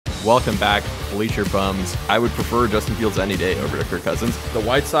Welcome back, Bleacher Bums. I would prefer Justin Fields any day over to Kirk Cousins. The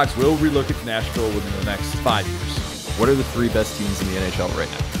White Sox will relocate to Nashville within the next 5 years. What are the three best teams in the NHL right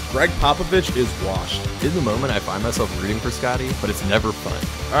now? Greg Popovich is washed. In the moment, I find myself rooting for Scotty, but it's never fun.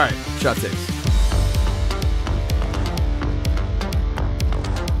 All right, shot takes.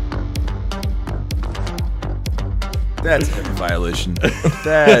 That's a violation.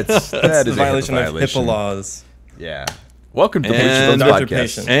 That is a a violation of HIPAA laws. Yeah. Welcome to Bleacher And Bums Dr. Podcast.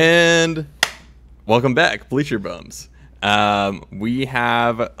 Patient. And welcome back, Bleacher Bums. We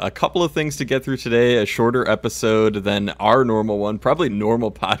have a couple of things to get through today, a shorter episode than our normal one, probably normal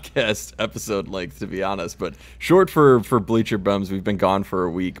podcast episode length, to be honest, but short for Bleacher Bums. We've been gone for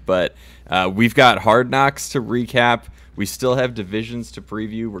a week, but we've got Hard Knocks to recap. We still have divisions to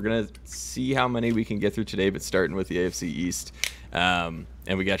preview. We're going to see how many we can get through today, but starting with the AFC East. And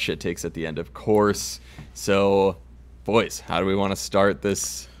we got shit takes at the end, of course. So, boys, how do we want to start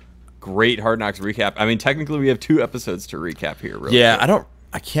this great Hard Knocks recap? I mean, technically, we have 2 episodes to recap here. Really quick.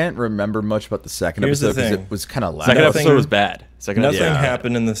 I can't remember much about the second Here's the episode because thing. it was kind of loud. Second Nothing- episode was bad. Nothing Yeah.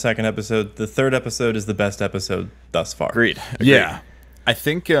 happened in the second episode. The third episode is the best episode thus far. Agreed. Yeah. I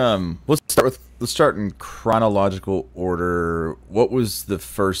think let's start in chronological order. What was the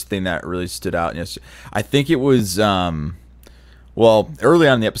first thing that really stood out yesterday? I think it was early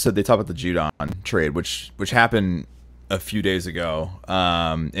on in the episode they talked about the Judon trade, which happened a few days ago,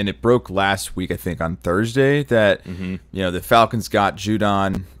 and it broke last week, I think, on Thursday that the Falcons got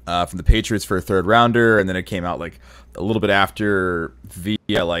Judon from the Patriots for a 3rd rounder, and then it came out like a little bit after via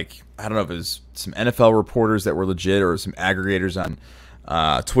I don't know if it was some NFL reporters that were legit or some aggregators on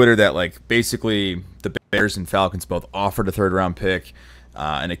Twitter that basically the Bears and Falcons both offered a 3rd round pick,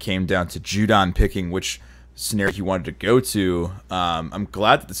 and it came down to Judon picking which scenario he wanted to go to. I'm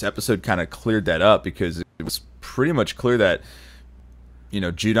glad that this episode kind of cleared that up because it was pretty much clear that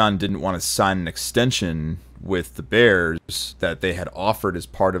Judon didn't want to sign an extension with the Bears that they had offered as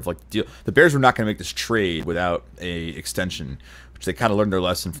part of the deal. The Bears were not going to make this trade without a extension, which they kind of learned their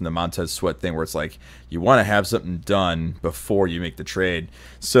lesson from the Montez Sweat thing, where it's like you want to have something done before you make the trade.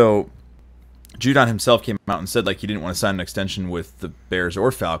 So Judon himself came out and said he didn't want to sign an extension with the Bears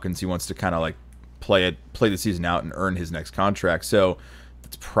or Falcons. He wants to kind of play the season out and earn his next contract. So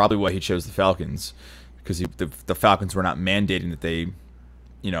that's probably why he chose the Falcons, because the Falcons were not mandating that they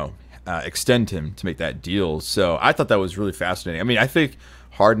extend him to make that deal. So I thought that was really fascinating. I mean, I think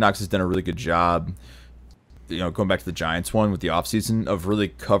Hard Knocks has done a really good job, going back to the Giants one with the offseason, of really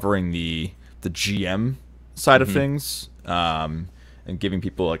covering the GM side of things, and giving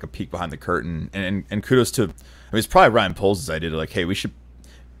people a peek behind the curtain. And kudos to, it's probably Ryan Poles' idea to hey, we should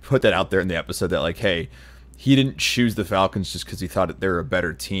put that out there in the episode that hey, he didn't choose the Falcons just because he thought that they were a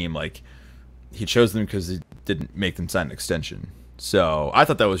better team. He chose them because he didn't make them sign an extension. So I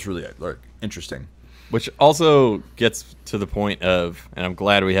thought that was really interesting. Which also gets to the point of, and I'm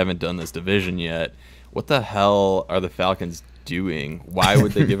glad we haven't done this division yet, what the hell are the Falcons doing? Why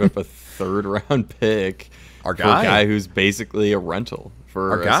would they give up a 3rd round pick for a guy who's basically a rental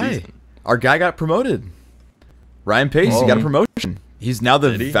for a season? Our guy got promoted. Ryan Pace, he got a promotion. He's now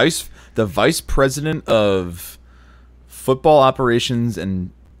the vice president of football operations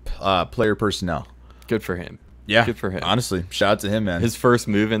and player personnel. Good for him. Yeah, good for him. Honestly, shout out to him, man. His first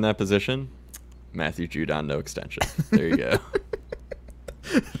move in that position, Matthew Judon, no extension. There you go.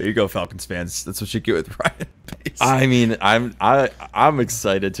 There you go, Falcons fans. That's what you get with Ryan Pace. I mean, I'm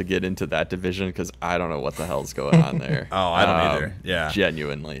excited to get into that division because I don't know what the hell's going on there. Oh, I don't either. Yeah,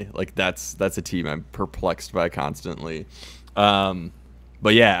 genuinely, that's a team I'm perplexed by constantly.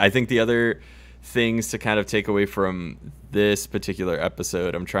 But yeah, I think the other things to kind of take away from this particular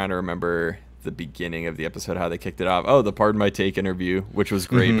episode, I'm trying to remember the beginning of the episode, how they kicked it off. Oh, the Pardon My Take interview, which was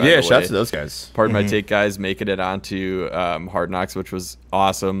great. By the way. Shout out to those guys. Pardon My Take guys making it onto Hard Knocks, which was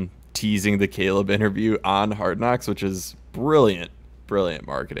awesome. Teasing the Caleb interview on Hard Knocks, which is brilliant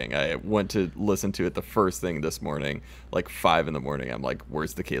marketing. I went to listen to it the first thing this morning, 5 in the morning. I'm like,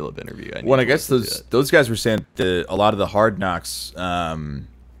 where's the Caleb interview? I guess those guys were saying that a lot of the Hard Knocks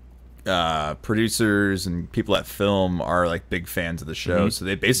producers and people at film are big fans of the show. So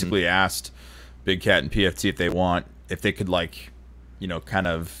they basically asked Big Cat and PFT if they could kind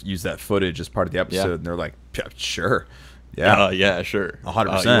of use that footage as part of the episode, and they're like, yeah, sure. Yeah, sure.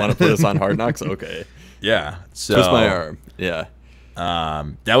 100%. You want to put us on Hard Knocks? Okay. Yeah. So twist my arm. Yeah.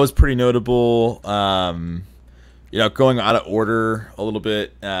 That was pretty notable. Going out of order a little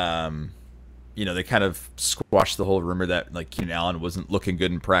bit. They kind of squashed the whole rumor that Keenan Allen wasn't looking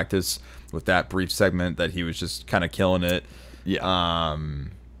good in practice with that brief segment that he was just kind of killing it. Yeah.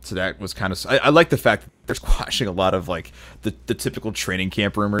 So that was kind of. I like the fact that they're squashing a lot of like the typical training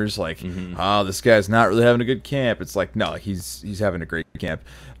camp rumors, like, oh, this guy's not really having a good camp. It's like, no, he's having a great camp.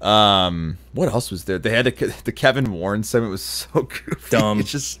 What else was there? They had the Kevin Warren segment was so goofy. Dumb. It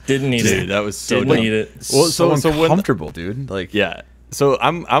just didn't need it. That was so didn't dumb. need it. well, so when- uncomfortable, dude. Like, Yeah. So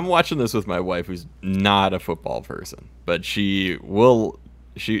I'm watching this with my wife, who's not a football person, but she's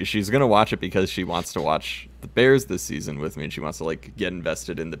gonna watch it because she wants to watch the Bears this season with me, and she wants to like get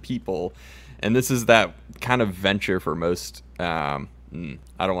invested in the people. And this is that kind of venture for most. I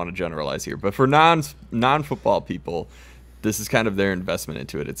don't want to generalize here, but for non-football people, this is kind of their investment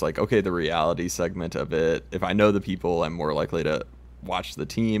into it. It's like, okay, the reality segment of it. If I know the people, I'm more likely to watch the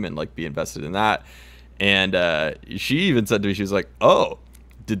team and like be invested in that. And she even said to me, she was like, "Oh,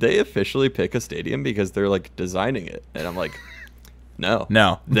 did they officially pick a stadium because they're like designing it?" And I'm like,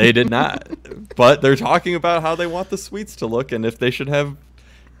 No, they did not. But they're talking about how they want the suites to look, and if they should have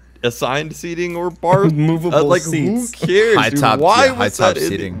assigned seating or bar Movable like seats. who cares? High dude? top- Why yeah, was high top that in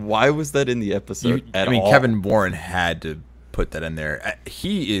seating. why was that in the episode at all? Kevin Warren had to put that in there.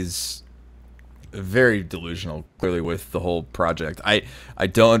 He is very delusional, clearly, with the whole project. I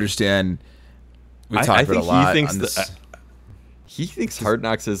don't understand. We talked I about think a lot. he thinks on this. he thinks Hard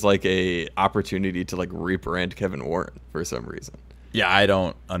Knocks is like a opportunity to like rebrand Kevin Warren for some reason. Yeah, I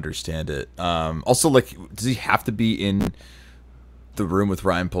don't understand it. Also, like, does he have to be in the room with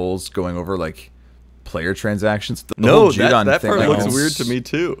Ryan Poles going over like player transactions? The No, whole that Judon part thing, looks like, weird to me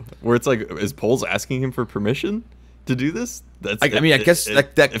too. Where it's like, is Poles asking him for permission to do this? That's. I guess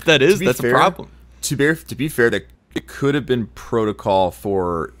that if that is, to be that's fair, a problem. To be fair, that it could have been protocol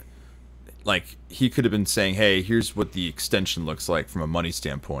for, like, he could have been saying, "Hey, here's what the extension looks like from a money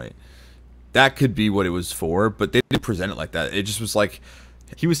standpoint." That could be what it was for, but they didn't present it like that. It just was like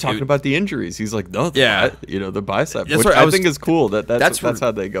He was talking about the injuries. He's like, no, the bicep, That's which where I I was- think is cool. That's where-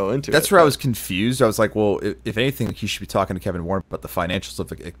 how they go into it. That's where I was confused. I was like, well, if anything, he should be talking to Kevin Warren about the financials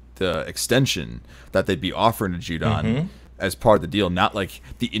of the extension that they'd be offering to Judon as part of the deal, not like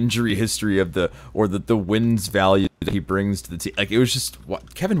the injury history of the wins value that he brings to the team. Like, it was just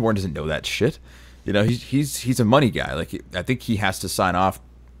Kevin Warren doesn't know that shit. You know, he's a money guy. Like, I think he has to sign off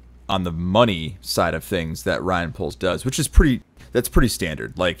on the money side of things that Ryan Poles does, which is pretty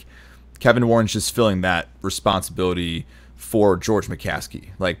standard. Like, Kevin Warren's just filling that responsibility for George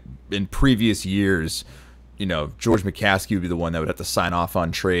McCaskey. Like, in previous years, you know, George McCaskey would be the one that would have to sign off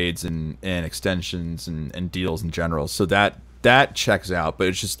on trades and extensions and deals in general. So that checks out, but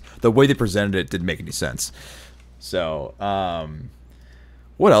it's just the way they presented it didn't make any sense. So,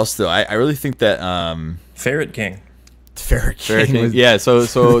 what else though? I really think that Ferret King. Ferret King was, yeah.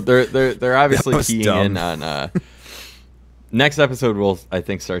 So they're obviously was keying dumb. in on next episode. We'll, I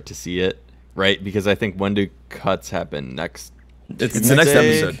think, start to see it, right? Because I think, when do cuts happen next? It's It's the next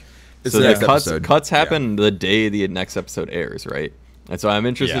Tuesday? episode. It's So the the next episode. cuts happen the day the next episode airs, right? And so I'm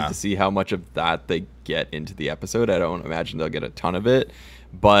interested Yeah. to see how much of that they get into the episode. I don't imagine they'll get a ton of it,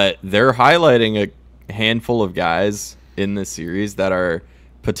 but they're highlighting a handful of guys in this series that are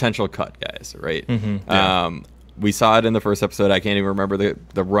potential cut guys, right? We saw it in the first episode. I can't even remember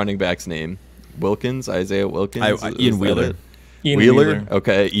the running back's name. Isaiah Wilkins. Ian Wheeler. Ian Wheeler.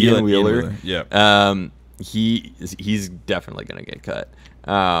 Okay, Ian Wheeler. Yeah. He's definitely gonna get cut.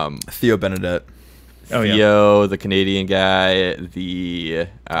 Theo Benedette. Oh, yeah. Theo, the Canadian guy, the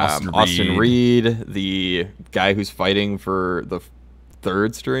Austin Austin Reed, the guy who's fighting for the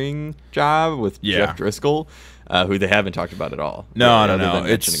third string job with Yeah. Jeff Driscoll, who they haven't talked about at all. No. other than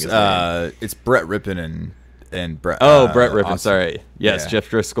mentioning his name. It's Brett Rippin and Brett. Brett Rippon. Austin. Sorry. Yes, Yeah. Jeff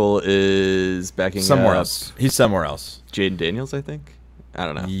Driscoll is backing Somewhere up else. He's somewhere else. Jaden Daniels, I think. I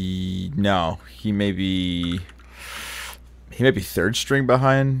don't know. No, he may be third string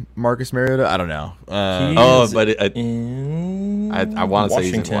behind Marcus Mariota. I don't know. I want to say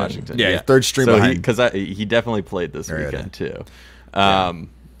he's in Washington. Yeah, third string so behind. Because he definitely played this Mariota. weekend too.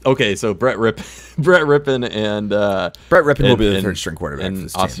 Okay, so Brett Rippon and Brett Rippon will be the and- third string quarterback and for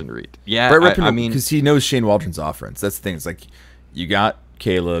this team. Austin Reed. Yeah, Brett Rippon, I mean, because he knows Shane Waldron's offense. That's the thing. It's like, you got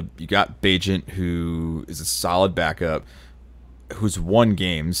Caleb, you got Bajent, who is a solid backup, who's won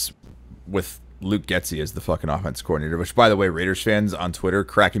games with Luke Getsy as the fucking offense coordinator. Which, by the way, Raiders fans on Twitter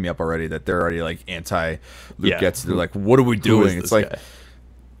cracking me up already that they're already like anti Luke Getsy. They're like, what are we who is doing? It's this like, guy?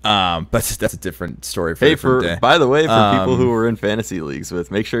 but that's a different story for a Hey, different day. by the way, for people who are in fantasy leagues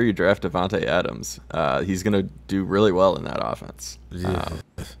with, make sure you draft Devontae Adams. He's gonna do really well in that offense.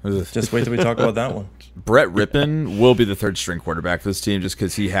 Just wait till we talk about that one. Brett Rippon will be the third string quarterback for this team just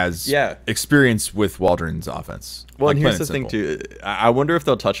because he has experience with Waldron's offense. Well, Like, and here's plain the thing simple. too. I wonder if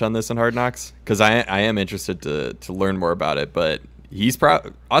they'll touch on this in Hard Knocks, because I am interested to learn more about it. But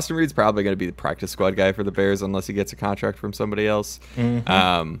Austin Reed's probably going to be the practice squad guy for the Bears unless he gets a contract from somebody else.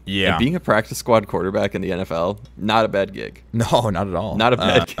 Yeah. And being a practice squad quarterback in the NFL, not a bad gig. No, not at all. Not a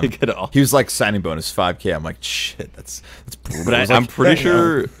bad gig at all. He was like signing bonus $5K. I'm like, shit, that's brutal. But I'm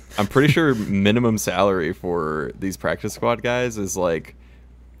pretty sure minimum salary for these practice squad guys is like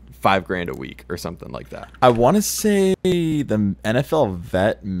 $5,000 a week or something like that. I want to say the NFL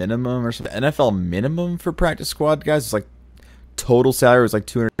vet minimum or something. NFL minimum for practice squad guys is like total salary was like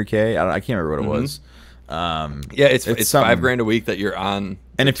 $200K. I can't remember what it was. Yeah, it's $5,000 a week that you're on.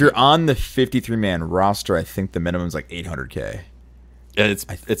 And if you're on the 53-man roster, I think the minimum is like $800K. Yeah,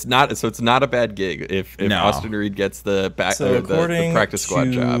 it's not a bad gig if Austin Reed gets the practice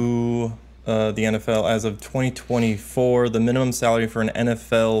squad job. The NFL, as of 2024, the minimum salary for an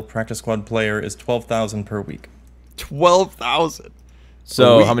NFL practice squad player is $12,000 per week. 12,000.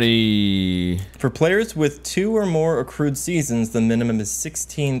 So how many? For players with 2 or more accrued seasons, the minimum is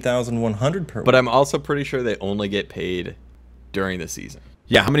 $16,100 per week. But I'm also pretty sure they only get paid during the season.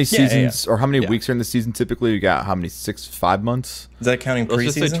 Yeah, how many seasons or how many weeks are in the season typically? You got how many? 5 months? Is that counting preseason?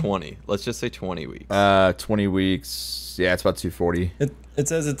 Let's just say 20. Let's just say 20 weeks. 20 weeks. Yeah, it's about 240. It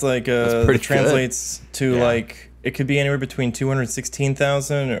says it's like it translates to like it could be anywhere between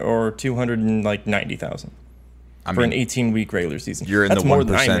 216,000 or 290,000 for an 18-week regular season. That's more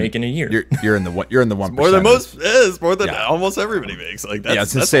than I make in a year. You're in the 1%. More than most. It's more than almost everybody makes. Like that's, I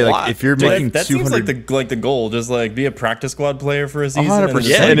was gonna say, like, if you're making that 200, seems like the goal. Just like be a practice squad player for a season. 100%.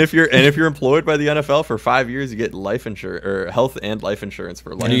 Yeah, and if you're employed by the NFL for 5 years, you get life insurance or health and life insurance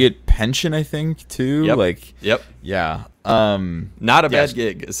for life. And you get pension, I think, too. Yep. Yeah. Not a bad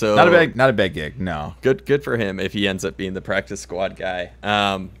gig. So not a bad gig. No. Good for him if he ends up being the practice squad guy.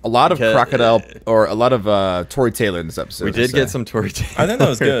 A lot of crocodile or a lot of Tory Taylor in this episode. We did get some Tory Taylor. I think that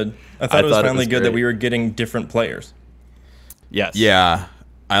was good. I thought it was finally good that we were getting different players. Yes. Yeah.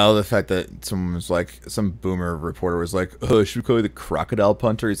 I love the fact that someone was like, some boomer reporter was like, "Oh, should we call you the crocodile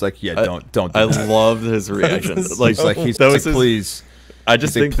punter?" He's like, "Yeah, don't do I that." loved his reaction. He's like, please. I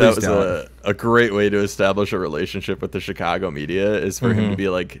just think that was a great way to establish a relationship with the Chicago media is for him to be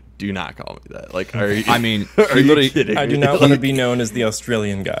like, "Do not call me that." Like, are you? I mean, are you kidding I do me? not want to be known as the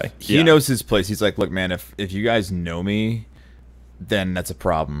Australian guy. He knows his place. He's like, "Look, man, if you guys know me, then that's a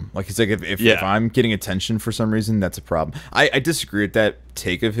problem." Like, he's like, if I'm getting attention for some reason, that's a problem. I disagree with that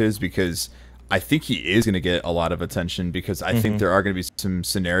take of his because I think he is going to get a lot of attention because I think there are going to be some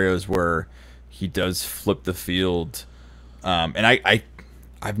scenarios where he does flip the field. And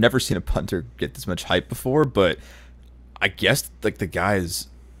I've never seen a punter get this much hype before, but I guess like the guy is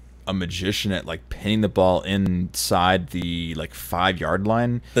a magician at like pinning the ball inside the like 5-yard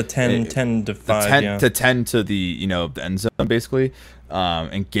line. The 10 to 5, 10 to the the end zone basically,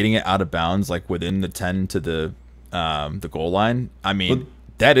 and getting it out of bounds like within the 10 to the goal line. I mean,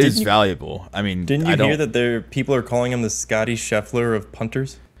 that is valuable. I mean, didn't you hear that people are calling him the Scotty Scheffler of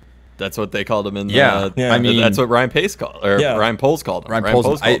punters? That's what they called him in the I mean, that's what Ryan Pace called, or Ryan Poles called him. Ryan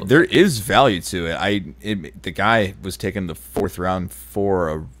Poles called him. There is value to it. The guy was taken the 4th round for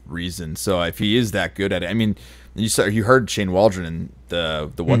a reason. So if he is that good at it, I mean, you heard Shane Waldron in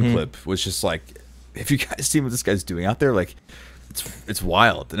the one clip was just like, if you guys see what this guy's doing out there, like it's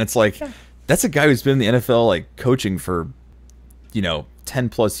wild, and it's like that's a guy who's been in the NFL like coaching for 10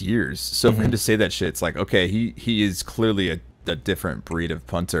 plus years. So for him to say that shit, it's like, okay, he is clearly a different breed of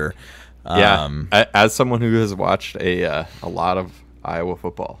punter. As someone who has watched a lot of Iowa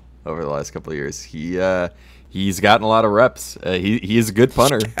football over the last couple of years, he's gotten a lot of reps. He is a good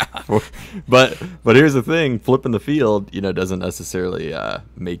punter. but here's the thing: flipping the field, doesn't necessarily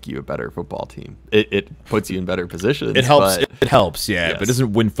make you a better football team. It puts you in better positions. It helps. It helps, but it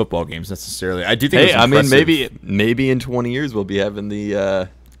doesn't win football games necessarily. I do think. Hey, I mean, maybe in 20 years we'll be having the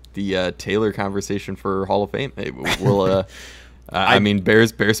Taylor conversation for Hall of Fame. We'll I mean, Bears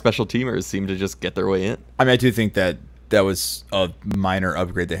special teamers seem to just get their way in. I mean, I do think that was a minor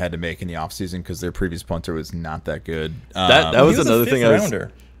upgrade they had to make in the offseason because their previous punter was not that good. That was another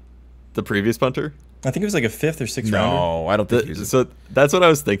thing. The previous punter? I think it was like a 5th or 6th rounder. No, I don't think he was. So that's what I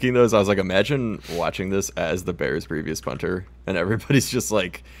was thinking, though, is I was like, imagine watching this as the Bears' previous punter, and everybody's just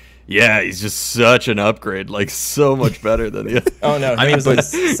like, yeah, he's just such an upgrade, like so much better than the other. Oh no, he was like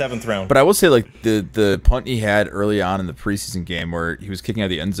 7th round. But I will say, like the punt he had early on in the preseason game where he was kicking out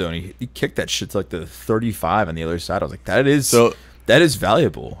of the end zone, he kicked that shit to like the 35 on the other side. I was like, that is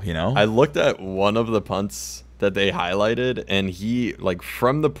valuable, I looked at one of the punts that they highlighted, and he like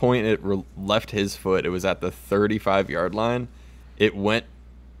from the point it left his foot, it was at the 35-yard line. It went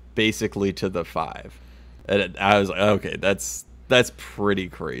basically to the 5, and I was like, okay, that's pretty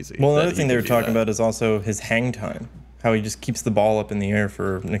crazy. Well, another thing they were talking about is also his hang time. how he just keeps the ball up in the air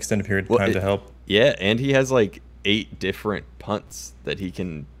for an extended period of time to help. Yeah, and he has like 8 different punts that he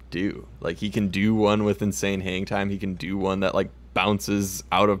can do. Like he can do one with insane hang time. He can do one that like bounces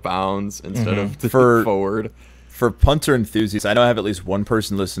out of bounds instead of forward. For punter enthusiasts, I know I have at least one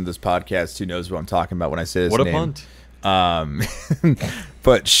person listening to this podcast who knows what I'm talking about when I say his name. What a punt.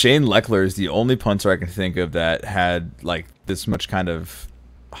 But Shane Leckler is the only punter I can think of that had like this much kind of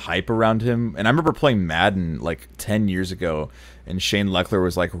hype around him. And I remember playing Madden like 10 years ago, and Shane Leckler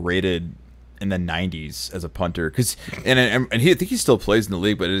was like rated in the 90s as a punter, because and he, I think he still plays in the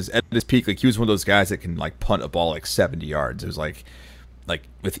league, but at his peak, like he was one of those guys that can like punt a ball like 70 yards. It was like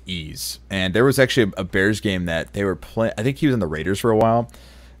with ease. And there was actually a Bears game that they were playing. I think he was in the Raiders for a while.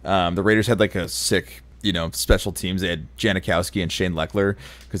 The Raiders had like a sick, special teams. They had Janikowski and Shane Leckler,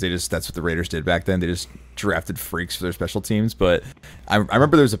 because that's what the Raiders did back then. They just drafted freaks for their special teams. But I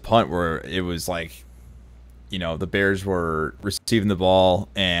remember there was a punt where it was like, the Bears were receiving the ball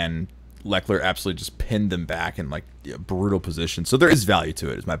and Leckler absolutely just pinned them back in like a brutal position. So there is value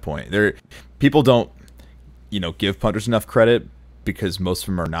to it, is my point. People don't, give punters enough credit, because most of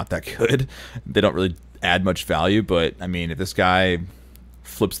them are not that good. They don't really add much value. But I mean, if this guy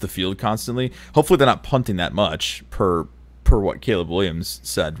flips the field constantly, hopefully they're not punting that much per what Caleb Williams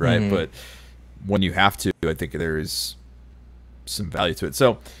said, right? But when you have to, I think there is some value to it.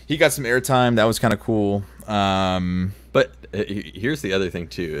 So he got some airtime. That was kind of cool. But here's the other thing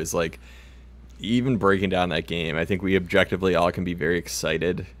too, is like, even breaking down that game, I think we objectively all can be very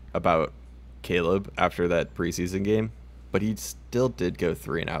excited about Caleb after that preseason game, but he still did go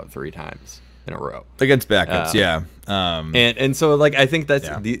 3 and out 3 times in a row against backups. And so like, I think that's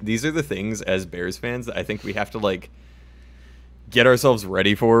these are the things as Bears fans that I think we have to like get ourselves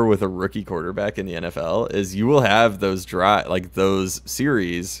ready for with a rookie quarterback in the NFL. Is you will have those those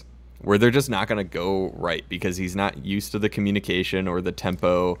series where they're just not going to go right, because he's not used to the communication or the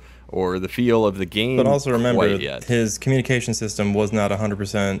tempo or the feel of the game. But also remember, his communication system was not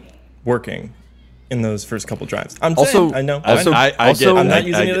 100% working in those first couple drives. I'm saying, I know. I'm not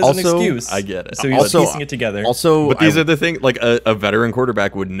using it as an excuse. I get it. So he's piecing it together. But these are the things, like a veteran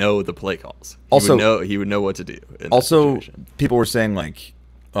quarterback would know the play calls. He would know what to do. Also, people were saying like,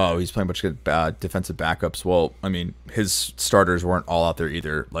 oh, he's playing a bunch of good defensive backups. Well, I mean, his starters weren't all out there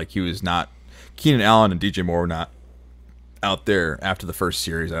either. Like, he was not. Keenan Allen and DJ Moore were not out there after the first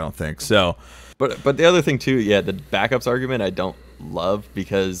series, I don't think. So, but the other thing too, the backups argument I don't love,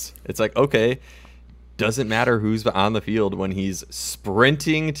 because it's like, okay, doesn't matter who's on the field when he's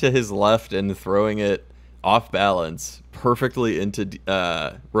sprinting to his left and throwing it off balance perfectly into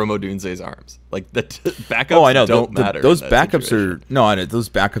Rome Odunze's arms. Like the backups. Oh, I know. Don't matter. Those backups situation. I know those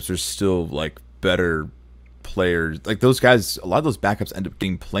backups are still like better players. Like those guys, a lot of those backups end up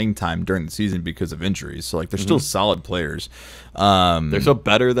getting playing time during the season because of injuries. So like they're still solid players. They're still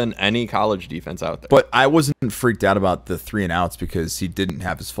better than any college defense out there. But I wasn't freaked out about the 3 and outs because he didn't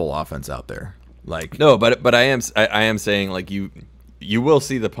have his full offense out there. Like no, but I am saying like you will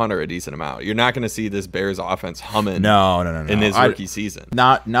see the punter a decent amount. You're not going to see this Bears offense humming. No. In his rookie season.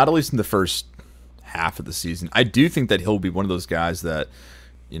 Not at least in the first half of the season. I do think that he'll be one of those guys that,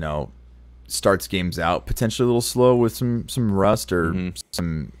 starts games out potentially a little slow with some rust or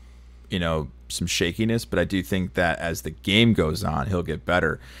some shakiness. But I do think that as the game goes on, he'll get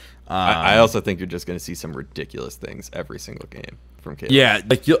better. I also think you're just going to see some ridiculous things every single game from Caleb. Yeah,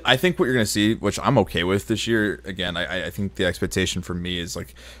 like I think what you're going to see, which I'm okay with this year. Again, I think the expectation for me is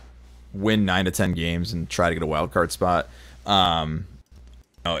like win 9 to 10 games and try to get a wild card spot. I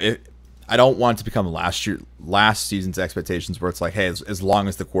don't want it to become last season's expectations where it's like, hey, as long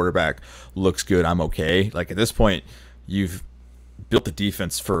as the quarterback looks good, I'm okay. Like at this point, you've built the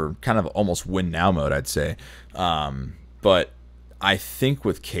defense for kind of almost win now mode, I'd say. But I think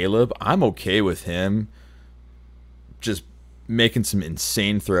with Caleb, I'm okay with him just making some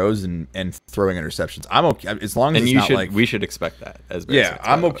insane throws and throwing interceptions. I'm okay as long as we should expect that as Bears. Yeah,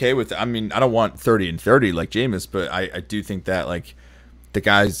 I'm okay with it. I mean, I don't want 30 and 30 like Jameis, but I do think that like the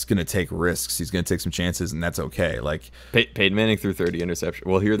guy's going to take risks. He's going to take some chances, and that's okay. Like Peyton Manning threw 30 interceptions.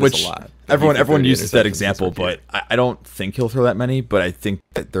 We'll hear this a lot. Everyone uses that example, but I don't think he'll throw that many. But I think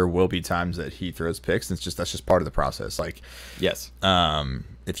that there will be times that he throws picks, and that's just part of the process. Like, yes,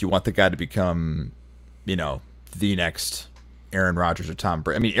 if you want the guy to become, the next Aaron Rodgers or Tom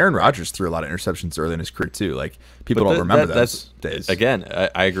Brady. I mean, Aaron Rodgers threw a lot of interceptions early in his career too. Like people don't remember those days. Again,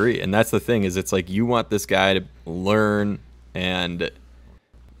 I agree, and that's the thing is it's like you want this guy to learn and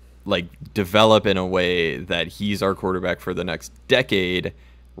like develop in a way that he's our quarterback for the next decade,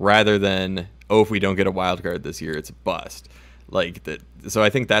 rather than if we don't get a wild card this year, it's a bust. Like that. So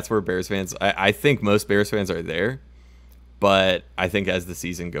I think that's where Bears fans. I think most Bears fans are there. But I think as the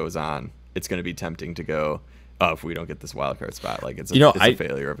season goes on, it's going to be tempting to go, oh, if we don't get this wild card spot, like it's a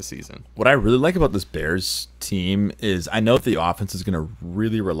failure of a season. What I really like about this Bears team is I know the offense is going to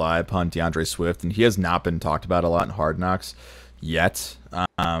really rely upon DeAndre Swift, and he has not been talked about a lot in Hard Knocks yet.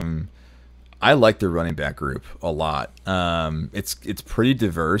 I like their running back group a lot. It's pretty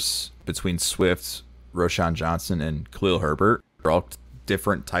diverse between Swift, Roshan Johnson, and Khalil Herbert. They're all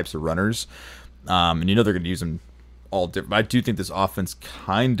different types of runners, and they're going to use them all different. I do think this offense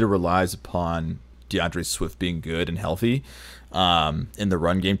kind of relies upon DeAndre Swift being good and healthy in the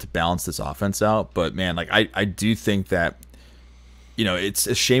run game to balance this offense out. But man, like I do think that it's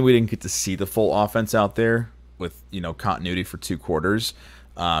a shame we didn't get to see the full offense out there with continuity for 2 quarters,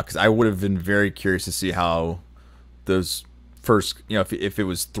 because I would have been very curious to see how those first, if it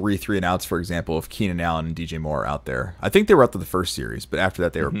was 3 and outs, for example, if Keenan Allen and DJ Moore are out there. I think they were out to the first series, but after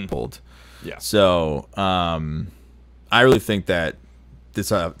that they were pulled. Yeah. So I really think that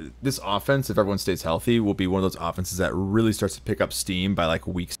this offense, if everyone stays healthy, will be one of those offenses that really starts to pick up steam by like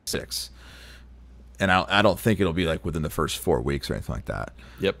week 6. And I don't think it'll be like within the first 4 weeks or anything like that.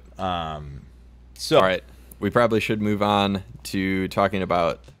 Yep. So all right, we probably should move on to talking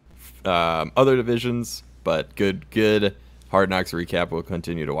about other divisions, but good Hard Knocks recap. We'll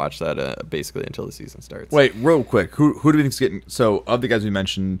continue to watch that basically until the season starts. Wait, real quick, who do we think's getting? So of the guys we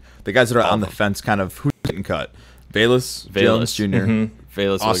mentioned, the guys that are on the fence, kind of who's getting cut? Velus Jones Jr.,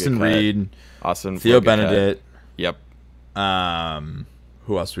 Velus, Austin Reed, Theo Benedict. Yep.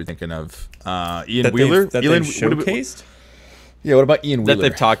 Who else are we thinking of? Ian Wheeler. That they've showcased. Yeah. What about Ian Wheeler? That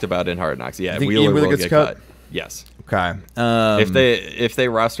they've talked about in Hard Knocks. Yeah. Wheeler will get cut. Yes. Okay. If they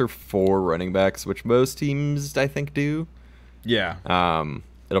roster 4 running backs, which most teams I think do. Yeah.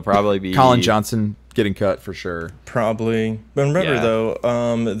 It'll probably be Colin Johnson getting cut for sure. Probably. But remember though,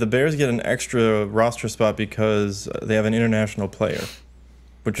 the Bears get an extra roster spot because they have an international player,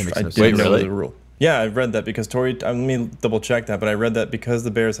 which I didn't know was a rule. Yeah, I read that because let me double check that, but I read that because the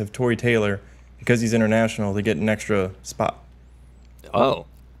Bears have Tory Taylor, because he's international, they get an extra spot. Oh,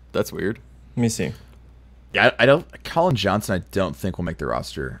 that's weird. Let me see. Yeah, Colin Johnson, I don't think will make the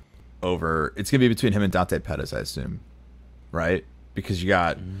roster over. It's gonna be between him and Dante Pettis, I assume, right? Because you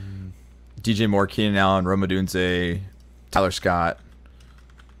got DJ Moore, Keenan Allen, Rome Odunze, Tyler Scott,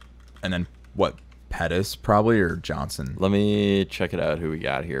 and then what? Pettis probably, or Johnson? Let me check it out who we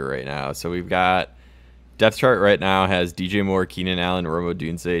got here right now. So we've got depth chart right now has DJ Moore, Keenan Allen, Rome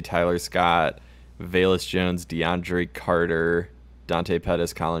Odunze, Tyler Scott, Velus Jones, DeAndre Carter, Dante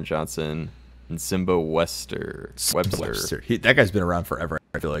Pettis, Colin Johnson, and Simba Webster. That guy's been around forever,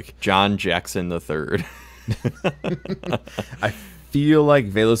 I feel like. John Jackson III. I feel like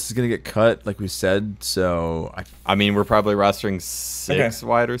Velus is going to get cut, like we said. So I mean, we're probably rostering 6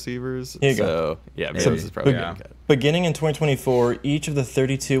 wide receivers. Here you go. Yeah, Velus is probably getting cut. Beginning in 2024, each of the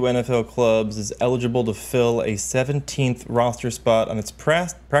 32 NFL clubs is eligible to fill a 17th roster spot on its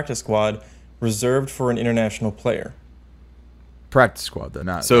practice squad reserved for an international player. Practice squad, though,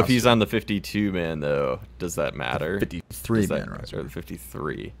 not. So if he's on the 52 man, though, does that matter? 53 man roster. Or the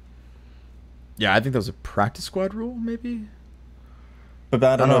 53. Yeah, I think that was a practice squad rule, maybe. But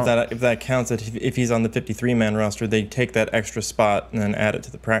I don't know if that counts. That if he's on the 53-man roster, they take that extra spot and then add it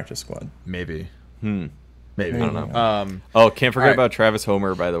to the practice squad. Maybe. Maybe. I don't know. Can't forget about Travis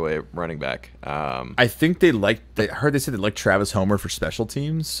Homer, by the way, running back. I think I heard they said they like Travis Homer for special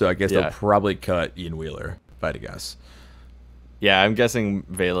teams, so I guess they'll probably cut Ian Wheeler, if I had to guess. Yeah, I'm guessing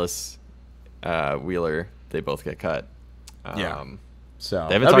Velus, Wheeler, they both get cut. So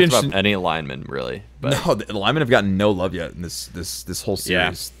they haven't talked about any linemen really. But no, the linemen have gotten no love yet in this whole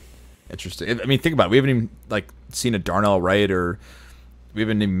series. Yeah. Interesting. I mean, think about it. We haven't even seen a Darnell Wright, or we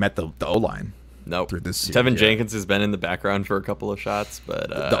haven't even met the O line. Nope. Tevin Jenkins has been in the background for a couple of shots, but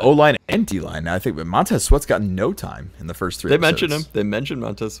the O line and D line. I think, but Montez Sweat's gotten no time in the first 3. They episodes. mentioned him. They mentioned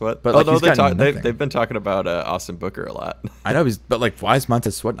Montez Sweat, but they've been talking about Austin Booker a lot. I know but why is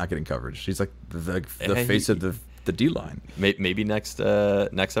Montez Sweat not getting coverage? He's like the face of the D line. Maybe next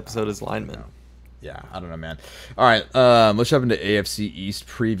episode is lineman. Yeah, I don't know, man. All right, let's jump into AFC East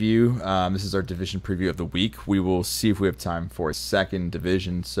preview. This is our division preview of the week. We will see if we have time for a second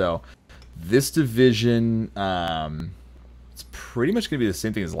division. So this division, it's pretry much going to be the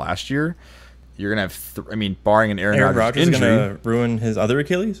same thing as last year. You're going to have, barring an Aaron Rodgers injury. Going to ruin his other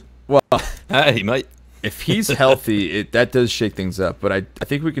Achilles? Well, he might. If he's healthy, that does shake things up. But I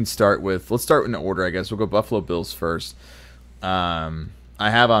think we can let's start in order, I guess. We'll go Buffalo Bills first. I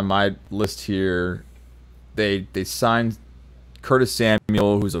have on my list here, they signed Curtis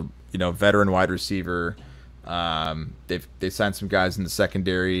Samuel, who's a veteran wide receiver. They signed some guys in the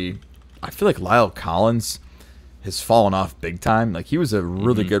secondary. I feel like Lyle Collins has fallen off big time. Like, he was a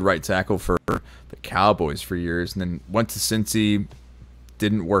really good right tackle for the Cowboys for years, and then went to Cincy,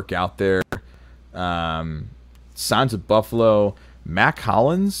 didn't work out there. Signed with Buffalo. Mac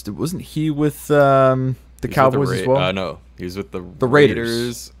Hollins, wasn't he with the Cowboys as well? No, he was with the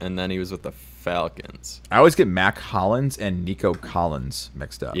Raiders, and then he was with the Falcons. I always get Mac Hollins and Nico Collins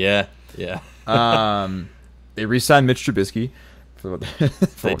mixed up. Yeah. They re-signed Mitch Trubisky.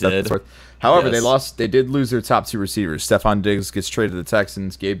 They did. However, they did lose their top two receivers. Stephon Diggs gets traded to the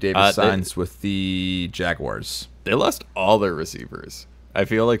Texans. Gabe Davis signs with the Jaguars. They lost all their receivers. I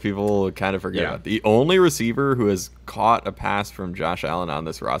feel like people kind of forget about it. The only receiver who has caught a pass from Josh Allen on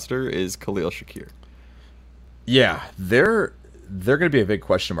this roster is Khalil Shakir. Yeah, they're going to be a big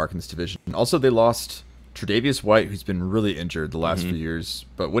question mark in this division. Also, they lost Tre'Davious White, who's been really injured the last few years.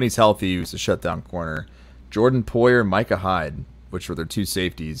 But when he's healthy, he was a shutdown corner. Jordan Poyer, Micah Hyde, which were their two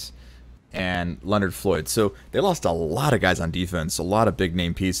safeties, and Leonard Floyd. So they lost a lot of guys on defense, a lot of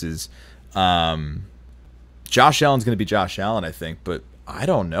big-name pieces. Josh Allen's going to be Josh Allen, I think, but I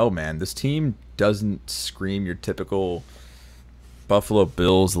don't know, man. This team doesn't scream your typical Buffalo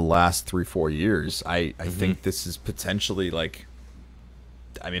Bills the last 3-4 years. I think this is potentially like,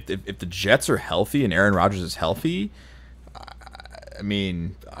 I mean, if the Jets are healthy and Aaron Rodgers is healthy, I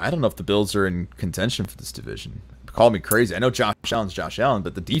mean, I don't know if the Bills are in contention for this division. Call me crazy. I know Josh Allen's Josh Allen,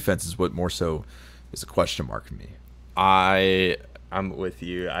 but the defense is what more so is a question mark for me. I'm with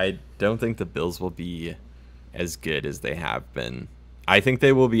you. I don't think the Bills will be as good as they have been. I think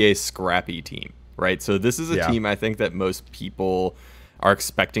they will be a scrappy team, right? So this is a team I think that most people are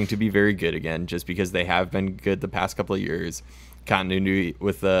expecting to be very good again, just because they have been good the past couple of years. Continuity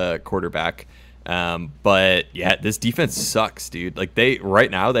with the quarterback. But yeah, this defense sucks, dude. Like, right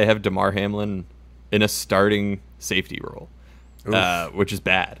now they have DeMar Hamlin in a starting safety role, which is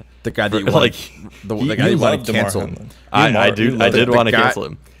bad. The guy that you like, the guy you want to cancel. I did want to cancel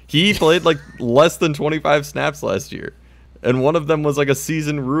him. He played like less than 25 snaps last year, and one of them was like a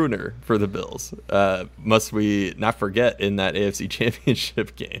season ruiner for the Bills. Must we not forget, in that AFC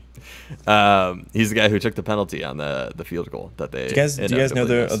Championship game, he's the guy who took the penalty on the field goal that they. Do you guys know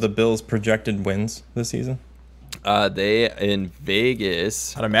the Bills' projected wins this season? They in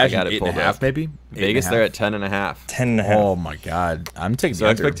Vegas. I'd imagine 8.5, maybe. Vegas, they're at 10.5. 10.5. Oh my God, I'm taking. So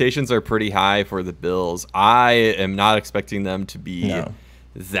expectations are pretty high for the Bills. I am not expecting them to be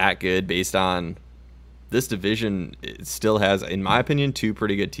that good based on this division. It still has, in my opinion, two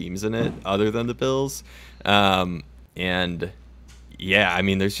pretty good teams in it, other than the Bills. And yeah, I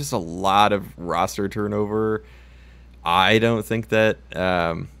mean, there's just a lot of roster turnover. I don't think that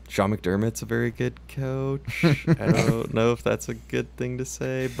Sean McDermott's a very good coach. I don't know if that's a good thing to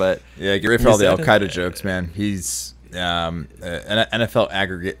say, but yeah, get ready for all the Al Qaeda jokes, man. He's an NFL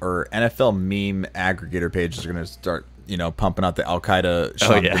aggregate or NFL meme aggregator pages are going to start, pumping out the Al Qaeda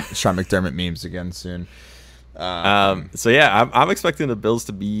Sean McDermott memes again soon. So yeah, I'm expecting the Bills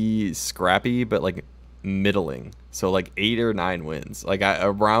to be scrappy, but like middling. So like 8 or 9 wins, like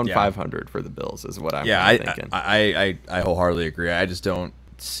around 500 for the Bills is what I'm thinking. I wholeheartedly agree. I just don't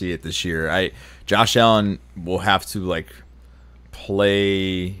see it this year. Josh Allen will have to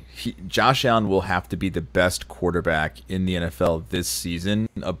Josh Allen will have to be the best quarterback in the NFL this season,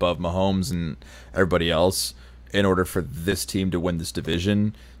 above Mahomes and everybody else, in order for this team to win this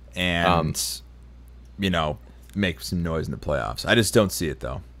division and make some noise in the playoffs. I just don't see it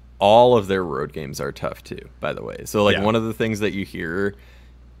though. All of their road games are tough too, by the way. So one of the things that you hear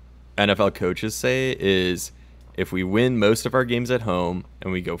NFL coaches say is, if we win most of our games at home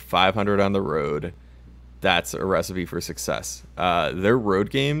and we go 500 on the road, that's a recipe for success. Their road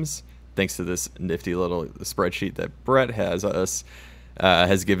games, thanks to this nifty little spreadsheet that Brett has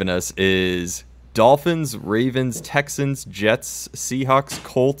given us, is Dolphins, Ravens, Texans, Jets, Seahawks,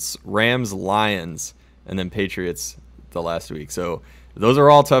 Colts, Rams, Lions, and then Patriots the last week. So those are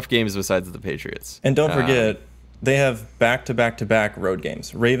all tough games besides the Patriots. And don't forget, they have back-to-back-to-back road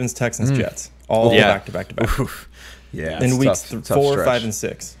games. Ravens, Texans, Jets. All back-to-back-to-back. Yeah. In weeks 4, 5, and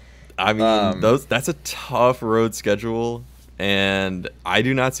 6. I mean, that's a tough road schedule, and I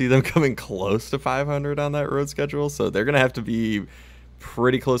do not see them coming close to 500 on that road schedule. So they're going to have to be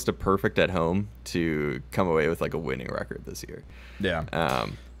pretty close to perfect at home to come away with like a winning record this year. Yeah.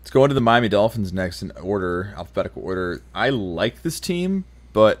 Let's go into the Miami Dolphins next in alphabetical order. I like this team,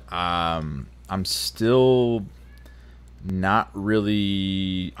 but I'm still not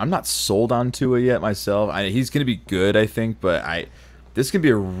really. I'm not sold on Tua yet myself. He's going to be good, I think, but this can be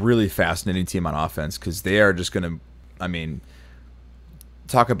a really fascinating team on offense, because they are just going to. I mean,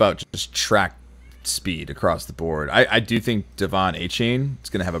 talk about just track speed across the board. I do think Devon Achane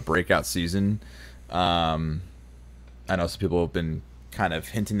is going to have a breakout season. I know some people have been kind of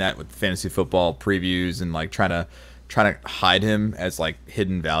hinting that with fantasy football previews and like trying to hide him as like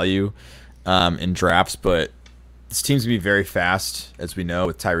hidden value in drafts. But this team's gonna be very fast, as we know,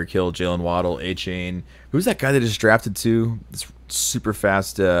 with Tyreek Hill, Jalen Waddle, A-Chain. Who's that guy they just drafted too? This super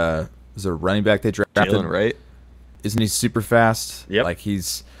fast. Was a running back they drafted? Jalen, right? Isn't he super fast? Yep. Like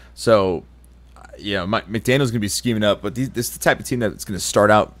he's so. McDaniel's gonna be scheming up, but this is the type of team that's gonna start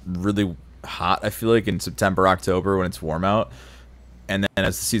out really hot. I feel like in September, October when it's warm out, and then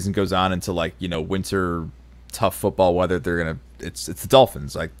as the season goes on into like winter, tough football weather, it's the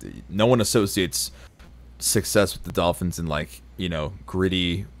Dolphins. Like no one associates success with the Dolphins in like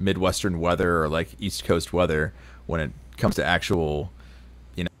gritty Midwestern weather or like East Coast weather when it comes to actual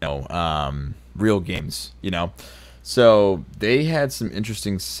real games. So they had some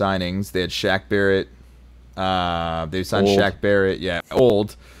interesting signings. They had Shaq Barrett. They signed old. Shaq Barrett. Yeah,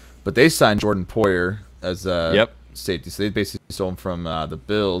 old. But they signed Jordan Poyer as a safety. So they basically stole him from the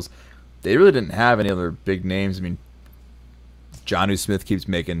Bills. They really didn't have any other big names. I mean, Jonnu Smith keeps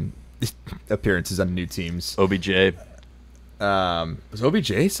making appearances on new teams. OBJ. Was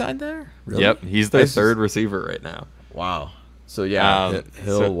OBJ signed there? Really? Yep, he's their third receiver right now. Wow. So, yeah,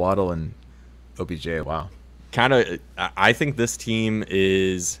 Hill, Waddle, and OBJ. Wow. I think this team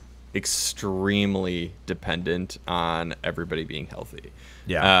is extremely dependent on everybody being healthy.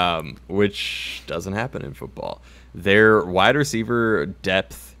 Yeah. Which doesn't happen in football. Their wide receiver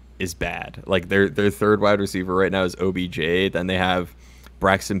depth is bad. Like their third wide receiver right now is OBJ. Then they have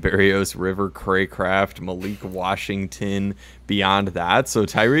Braxton Berrios, River Craycraft, Malik Washington. Beyond that, so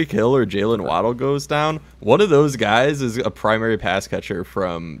Tyreek Hill or Jalen Waddle goes down. One of those guys is a primary pass catcher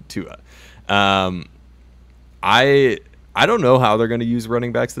from Tua. I don't know how they're going to use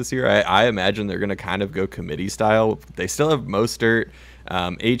running backs this year. I imagine they're going to kind of go committee style. They still have Mostert,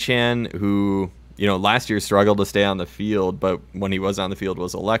 Achane, who last year struggled to stay on the field, but when he was on the field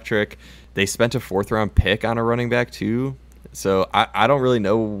was electric. They spent a 4th-round pick on a running back too. So I don't really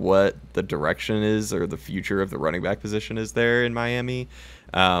know what the direction is or the future of the running back position is there in Miami.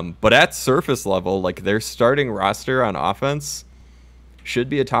 But at surface level, like their starting roster on offense should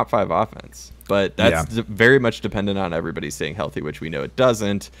be a top 5 offense. But that's very much dependent on everybody staying healthy, which we know it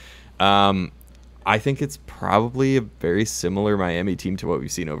doesn't. I think it's probably a very similar Miami team to what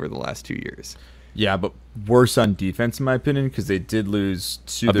we've seen over the last 2 years. Yeah, but worse on defense, in my opinion, because they did lose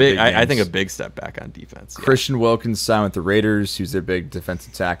two big games. I think a big step back on defense. Christian Wilkins signed with the Raiders, who's their big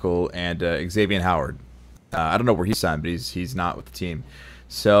defensive tackle, and Xavier Howard. I don't know where he signed, but he's not with the team.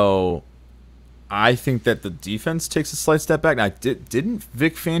 So I think that the defense takes a slight step back. Now, didn't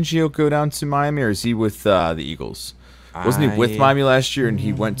Vic Fangio go down to Miami, or is he with the Eagles? Wasn't he with Miami last year, and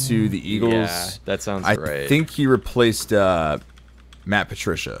he went to the Eagles? Yeah, that sounds right. I think he replaced Matt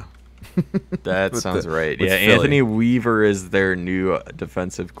Patricia. That sounds right. Yeah, Philly. Anthony Weaver is their new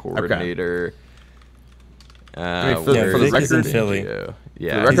defensive coordinator. Okay. For the record, Philly.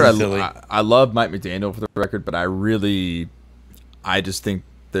 Yeah, for the record, I love Mike McDaniel for the record, but I just think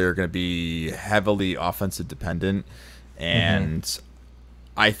they're going to be heavily offensive dependent, and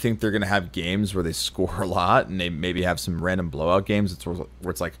I think they're going to have games where they score a lot, and they maybe have some random blowout games where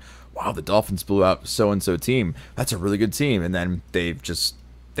it's like, wow, the Dolphins blew out so and so team. That's a really good team, and then they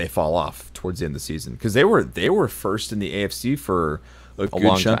fall off towards the end of the season because they were first in the AFC for a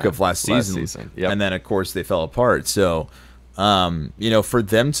good chunk of last season. Yep. And then of course they fell apart. So, for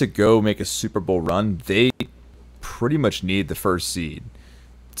them to go make a Super Bowl run, they pretty much need the first seed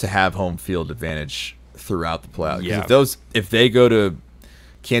to have home field advantage throughout the playoffs. Yeah. If they go to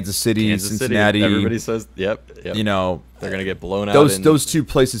Kansas City, Cincinnati, everybody says, yep. They're gonna get blown out. Those two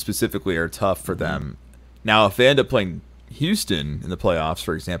places specifically are tough for them. Now, if they end up playing Houston in the playoffs,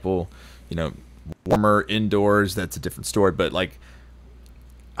 for example, warmer indoors, that's a different story. But like,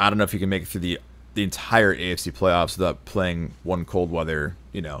 I don't know if you can make it through the entire AFC playoffs without playing one cold weather,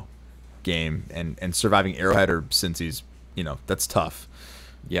 game and surviving Arrowhead or Cincy's, that's tough.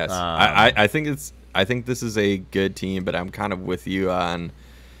 Yes, I think this is a good team, but I'm kind of with you on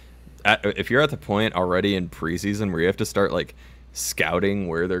if you're at the point already in preseason where you have to start like scouting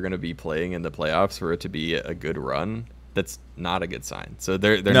where they're going to be playing in the playoffs for it to be a good run. That's not a good sign. So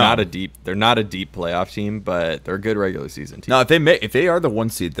they're not a deep playoff team, but they're a good regular season team. Now, if they are the 1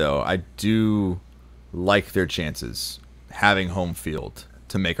 seed though, I do like their chances having home field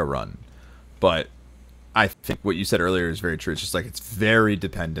to make a run. But I think what you said earlier is very true. It's just like it's very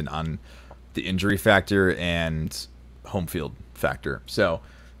dependent on the injury factor and home field factor. So,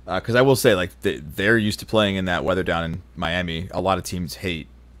 because I will say, like they're used to playing in that weather down in Miami. A lot of teams hate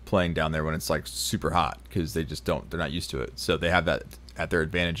playing down there when it's like super hot because they're not used to it. So they have that at their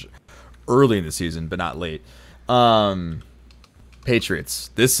advantage early in the season, but not late.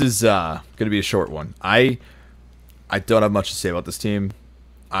 Patriots. This is going to be a short one. I don't have much to say about this team.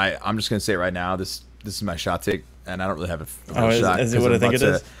 I'm just going to say it right now. This is my shot take, and I don't really have a shot. Is it what I think it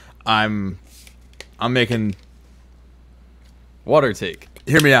is? I'm making water take.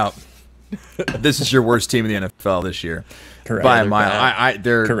 Hear me out. This is your worst team in the NFL this year. Correct. By a mile.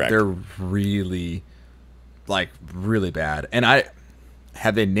 They're really, really bad. And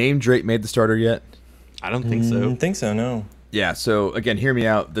have they named Drake made the starter yet? I don't think so. Don't think so, no. Yeah, so again, hear me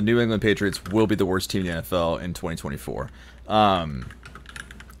out. The New England Patriots will be the worst team in the NFL in 2024.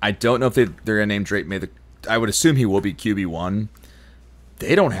 I don't know if they're going to name Drake made the... I would assume he will be QB1.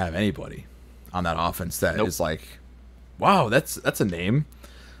 They don't have anybody on that offense that is like, wow, that's a name.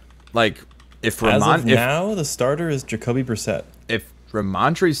 Like, now, the starter is Jacoby Brissett. If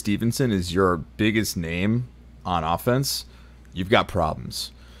Ramondre Stevenson is your biggest name on offense, you've got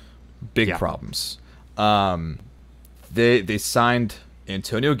problems. Big problems. They signed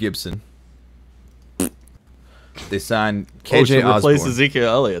Antonio Gibson. They signed KJ Osborne. Replace Ezekiel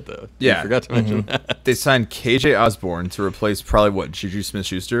Elliott, though. Yeah. I forgot to mention that. They signed KJ Osborne to replace probably Juju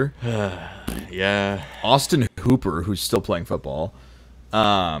Smith-Schuster? Yeah. Austin Hooper, who's still playing football.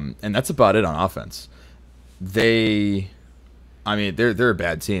 And that's about it on offense. They're a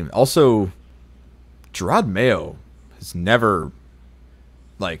bad team. Also, Gerard Mayo has never,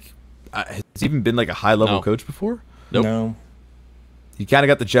 has even been a high-level coach before? Nope. No. He kind of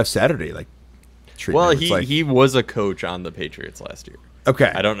got the Jeff Saturday, treatment. Well, he was a coach on the Patriots last year.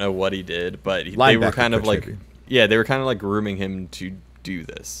 Okay. I don't know what he did, but they were kind of they were kind of grooming him to do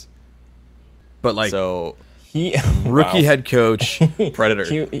this. But rookie head coach,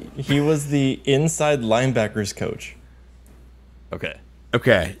 Predator. He was the inside linebackers coach.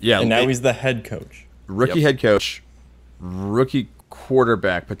 Okay, yeah. And now he's the head coach. Rookie head coach, rookie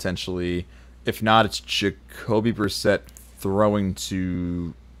quarterback potentially. If not, it's Jacoby Brissett throwing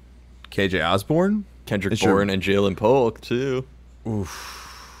to KJ Osborne, Kendrick Bourne, and Jalen Polk too.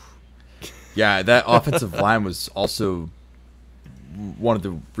 Oof. Yeah, that offensive line was also one of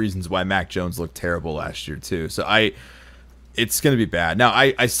the reasons why Mac Jones looked terrible last year too. So it's going to be bad. Now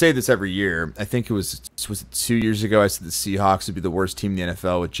I say this every year. I think it was it 2 years ago I said the Seahawks would be the worst team in the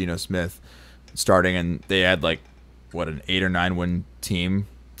NFL with Geno Smith starting, and they had an 8 or 9 win team.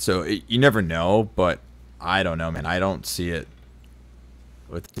 So you never know, but I don't know, man. I don't see it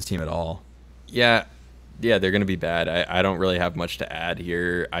with this team at all. Yeah, they're going to be bad. I don't really have much to add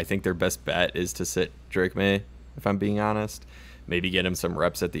here. I think their best bet is to sit Drake May, if I'm being honest. Maybe get him some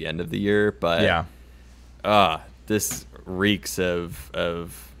reps at the end of the year, but this reeks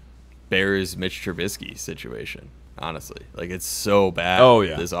of Bears Mitch Trubisky situation, honestly. It's so bad. Oh,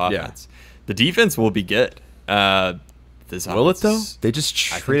 yeah. This offense. Yeah. The defense will be good. Will it, though? They just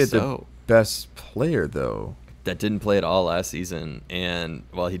traded the best player, though. That didn't play at all last season, and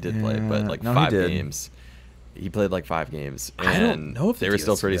he did play, but 5 games. He played 5 games, and I don't know if they were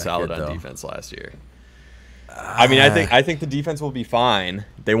still pretty solid on defense last year. I think the defense will be fine.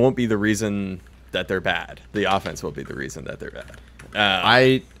 They won't be the reason that they're bad. The offense will be the reason that they're bad.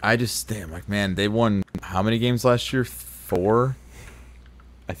 I just think, man, they won how many games last year? 4,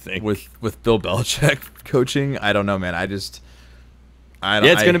 I think. With Bill Belichick coaching, I don't know, man. It's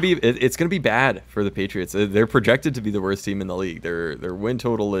gonna be bad for the Patriots. They're projected to be the worst team in the league. Their win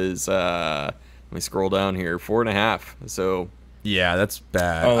total is let me scroll down here, 4.5. So yeah, that's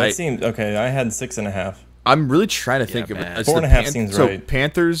bad. Oh, that seems okay. I had 6.5. I'm really trying to think of it. 4.5 seems right. So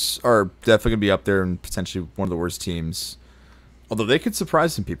Panthers are definitely gonna be up there and potentially one of the worst teams. Although they could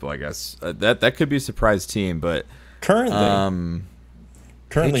surprise some people, I guess. That could be a surprise team, but currently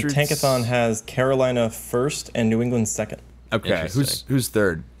Patriots... Tankathon has Carolina first and New England second. Okay, who's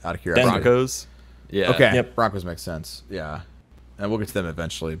third out of curiosity? Broncos. Yeah. Okay. Yep. Broncos makes sense. Yeah, and we'll get to them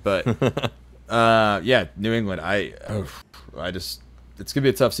eventually. But New England. It's gonna be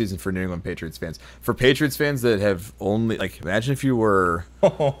a tough season for New England Patriots fans. For Patriots fans that have only imagine if you were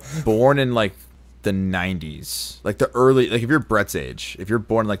born in the 90s, the early, if you're Brett's age, if you're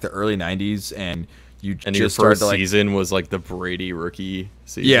born in the early 90s and you and just your started first season was the Brady rookie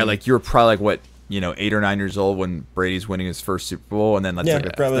season. Yeah, you were probably 8 or 9 years old when Brady's winning his first Super Bowl, and then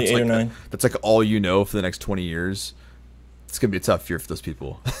probably 8 or 9. That's all you know for the next 20 years. It's gonna be a tough year for those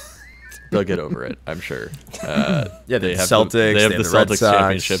people. They'll get over it, I'm sure. They have Celtics. They have the Celtics Red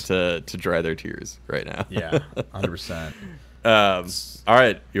championship to dry their tears right now. Yeah, 100%. All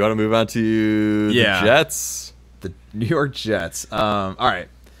right, you want to move on to the Jets? The New York Jets. All right.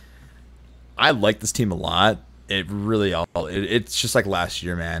 I like this team a lot. It really it's just like last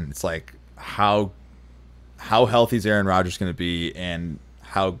year, man. It's how healthy is Aaron Rodgers going to be, and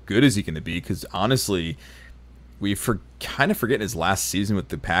how good is he going to be? Because honestly, kind of forgetting his last season with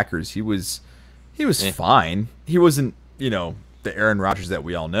the Packers. He was fine. He wasn't, the Aaron Rodgers that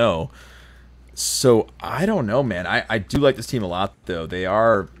we all know. So I don't know, man. I do like this team a lot, though. They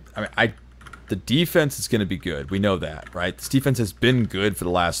are. The defense is going to be good. We know that, right? This defense has been good for the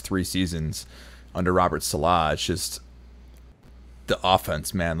last 3 seasons under Robert Salah. It's just the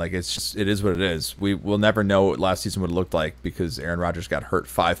offense, man. Like, it is what it is. We'll never know what last season would have looked like because Aaron Rodgers got hurt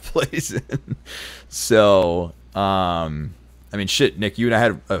 5 plays in. So, shit, Nick, you and I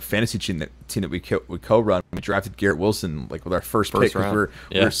had a fantasy team that we co-run. We drafted Garrett Wilson with our first pick. Round.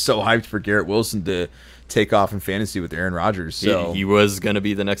 We were so hyped for Garrett Wilson to take off in fantasy with Aaron Rodgers. So he was going to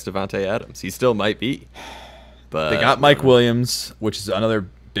be the next Devontae Adams. He still might be. But they got Mike Williams, which is another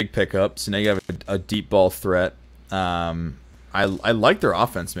big pickup. So now you have a deep ball threat. I like their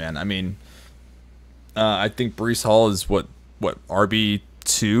offense, man. I think Breece Hall is what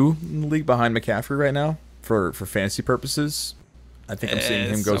RB2 in the league behind McCaffrey right now for fantasy purposes. I think I'm seeing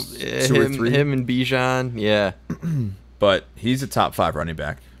him go 2 or 3. Him and Bijan, yeah. But he's a top 5 running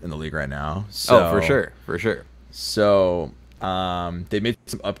back in the league right now. So, for sure. So they made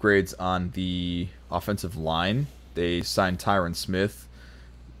some upgrades on the offensive line. They signed Tyron Smith.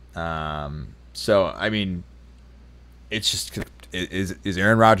 It's just, is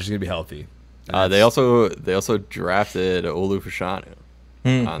Aaron Rodgers going to be healthy? They also drafted Olu Fashanu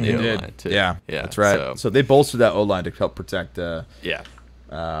on the O-line too. Yeah, that's right. So they bolstered that O-line to help protect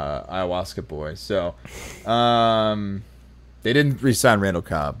Ayahuasca boy. So they didn't re-sign Randall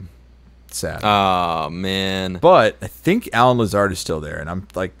Cobb. Sad. Oh man. But I think Alan Lazard is still there, and I'm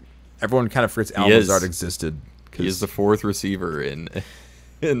like, everyone kind of forgets Alan Lazard existed. He is the 4th receiver on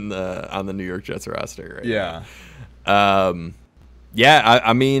the New York Jets roster right now.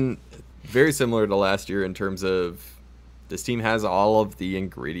 Very similar to last year in terms of this team has all of the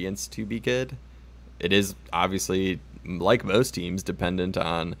ingredients to be good. It is obviously, like most teams, dependent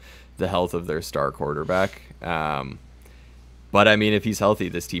on the health of their star quarterback. But if he's healthy,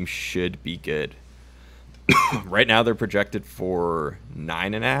 this team should be good. Right now, they're projected for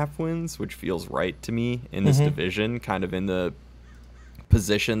 9.5 wins, which feels right to me in this division, kind of in the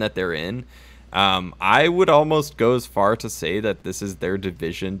position that they're in. I would almost go as far to say that this is their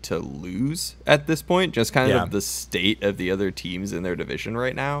division to lose at this point, just kind of the state of the other teams in their division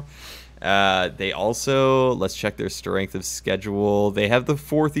right now. They also, let's check their strength of schedule. They have the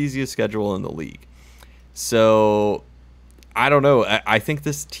 4th easiest schedule in the league. So I don't know. I think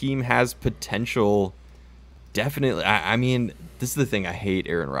this team has potential. Definitely. This is the thing. I hate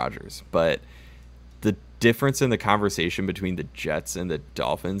Aaron Rodgers, but the difference in the conversation between the Jets and the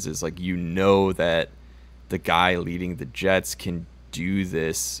Dolphins is that the guy leading the Jets can do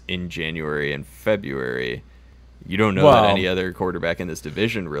this in January and February. You don't know that any other quarterback in this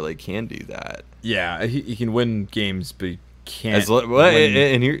division really can do that. Yeah, he can win games, but he can't.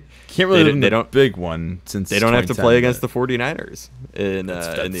 Can't really win the big one since they don't have to play against the 49ers in the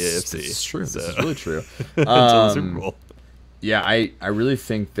AFC. It's true. So. This is really true. Until the Super Bowl. Yeah, I really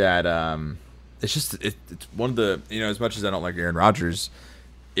think that it's just it's one of the, as much as I don't like Aaron Rodgers,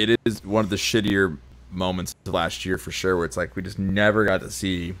 it is one of the shittier moments of last year for sure, where it's like we just never got to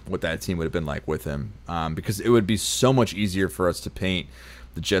see what that team would have been like with him, because it would be so much easier for us to paint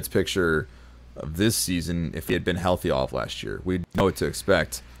the Jets picture of this season if he had been healthy all of last year. We know what to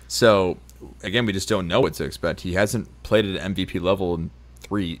expect. So again, we just don't know what to expect. He hasn't played at an MVP level in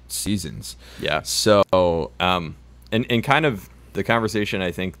 3 seasons. Yeah. So and kind of the conversation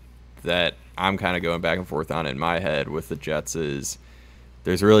I think that I'm kind of going back and forth on in my head with the Jets is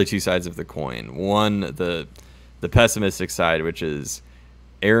there's really 2 sides of the coin. One, the pessimistic side, which is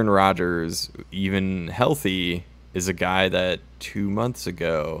Aaron Rodgers, even healthy, is a guy that 2 months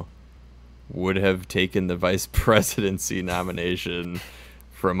ago would have taken the vice presidency nomination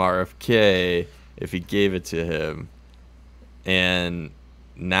from RFK if he gave it to him. And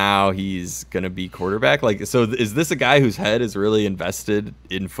now he's going to be quarterback. So is this a guy whose head is really invested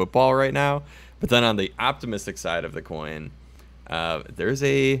in football right now? But then on the optimistic side of the coin, there's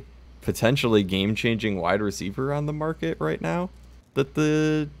a potentially game-changing wide receiver on the market right now that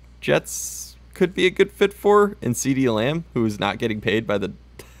the Jets could be a good fit for in CeeDee Lamb, who is not getting paid by the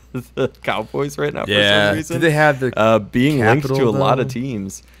Cowboys right now for some reason. Do they have the being linked to a lot of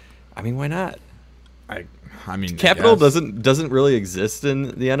teams? Why not? Capital doesn't really exist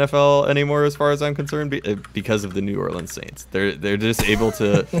in the NFL anymore, as far as I'm concerned, because of the New Orleans Saints. They're just able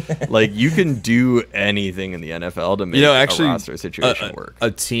to you can do anything in the NFL to make a roster situation work.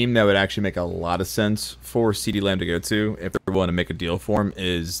 A team that would actually make a lot of sense for CeeDee Lamb to go to, if they're willing to make a deal for him,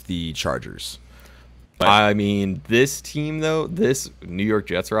 is the Chargers. I mean, this team, though, this New York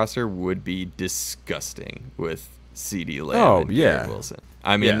Jets roster would be disgusting with CeeDee Lamb and Garrett Wilson.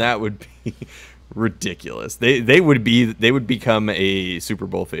 I mean, that would be ridiculous. They would become a Super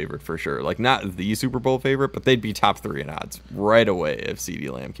Bowl favorite for sure. Like, not the Super Bowl favorite, but they'd be top 3 in odds right away if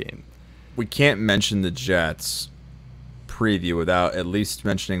CeeDee Lamb came. We can't mention the Jets preview without at least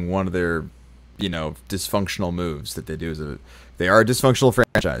mentioning one of their, dysfunctional moves that they do. They are a dysfunctional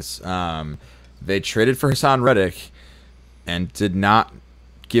franchise. They traded for Hassan Reddick and did not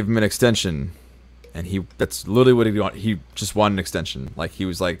give him an extension. And that's literally what he wanted. He just wanted an extension. Like, he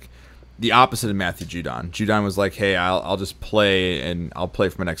was like the opposite of Matthew Judon. Judon was like, hey, I'll just play and I'll play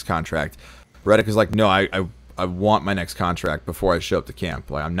for my next contract. Reddick is like, no, I want my next contract before I show up to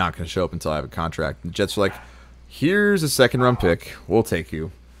camp. Like, I'm not going to show up until I have a contract. And the Jets are like, here's a 2nd-round pick. We'll take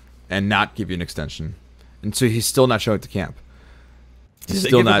you and not give you an extension. And so he's still not showing up to camp. Did they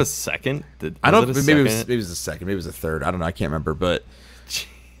give up a second? I don't. Maybe it was a second. Maybe it was a third. I don't know. I can't remember. But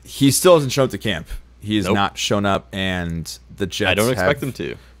he still hasn't shown up to camp. He has not shown up, and the Jets. I don't expect them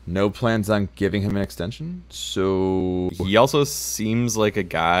to. No plans on giving him an extension. So he also seems like a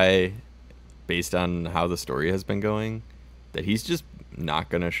guy, based on how the story has been going, that he's just not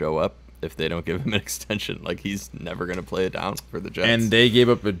going to show up if they don't give him an extension. Like, he's never going to play it down for the Jets. And they gave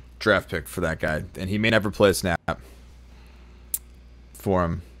up a draft pick for that guy, and he may never play a snap for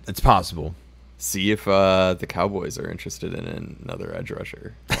him. It's possible. See if the Cowboys are interested in another edge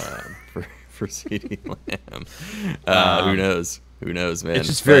rusher for CeeDee Lamb. Who knows? Who knows, man? It's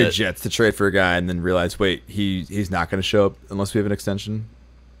just very Jets to trade for a guy and then realize, wait, he's not going to show up unless we have an extension.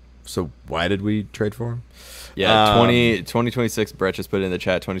 So why did we trade for him? Yeah, 2026, Brett just put it in the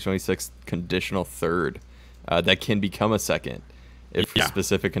chat, 2026 conditional 3rd. That can become a 2nd if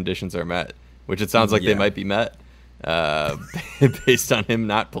specific conditions are met, which it sounds like they might be met. Based on him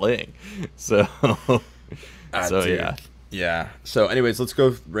not playing. So yeah. So anyways, let's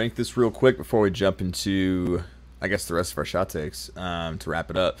go rank this real quick before we jump into, I guess, the rest of our shot takes to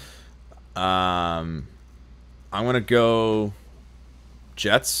wrap it up. I'm gonna go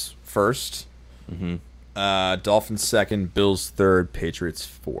Jets first, Dolphins 2nd, Bills 3rd, Patriots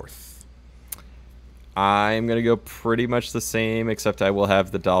 4th. I'm going to go pretty much the same, except I will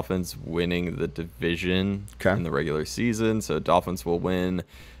have the Dolphins winning the division in the regular season. So Dolphins will win.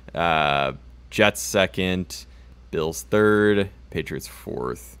 Jets 2nd, Bills 3rd, Patriots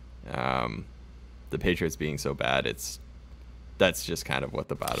 4th. The Patriots being so bad, that's just kind of what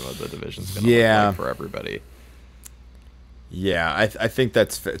the bottom of the division is going to look like for everybody. Yeah, I think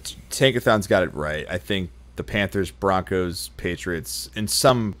that's Tankathon's got it right. I think the Panthers, Broncos, Patriots, in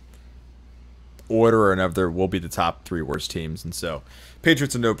some order or another, will be the top 3 worst teams, and so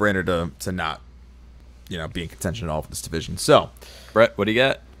Patriots a no-brainer to not be in contention at all for this division. So, Brett, what do you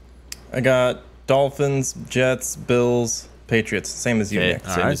got? I got Dolphins, Jets, Bills, Patriots. Same as you, Nick.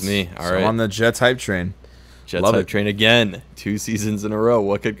 Same as me. All right. I'm on the Jets hype train. Jets hype train again. 2 seasons in a row.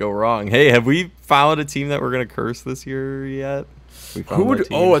 What could go wrong? Hey, have we found a team that we're gonna curse this year yet? Who would?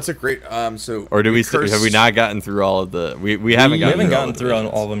 Oh, it's a great. Or do we? Have we not gotten through all of the? We haven't gotten through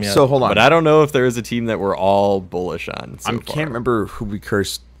all of them yet. So hold on. But I don't know if there is a team that we're all bullish on. I can't remember who we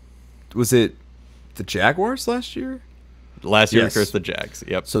cursed. Was it the Jaguars last year? Last year we cursed the Jags.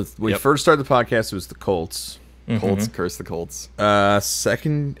 Yep. So when we first started the podcast, it was the Colts. Colts cursed the Colts.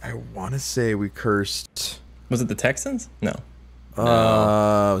 Second, I want to say we cursed. Was it the Texans? No.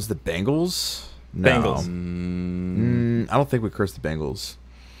 Was it the Bengals? No. Bengals. I don't think we cursed the Bengals.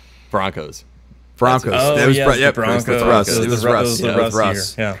 Broncos. The Broncos. It was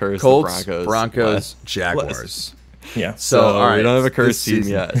Russ. Yeah. Colts, Broncos, Jaguars. Yeah. So all right, we don't have a cursed team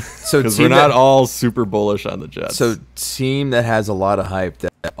yet. So we're not all super bullish on the Jets. So team that has a lot of hype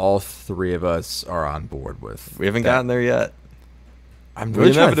that all 3 of us are on board with. We haven't gotten there yet.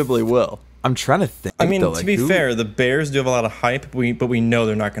 We inevitably will. I'm trying to think. I mean, to be fair, the Bears do have a lot of hype, but we know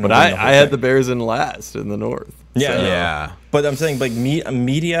they're not going to win. But I had the Bears in last in the North. Yeah. But I'm saying, like,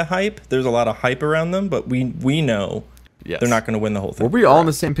 media hype, there's a lot of hype around them, but we know they're not going to win the whole thing. Were we all on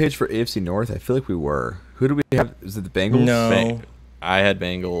the same page for AFC North? I feel like we were. Who do we have? Is it the Bengals? No. I had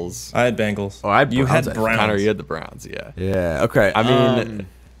Bengals. I had Bengals. Oh, I had Browns. You had Browns. Connor, you had the Browns, yeah. Yeah, okay. I mean,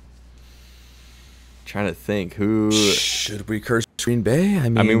 trying to think who should we curse Green Bay? I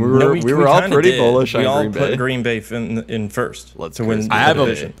mean we were all pretty bullish on Green Bay. We all put Green Bay in first. Let's to win. I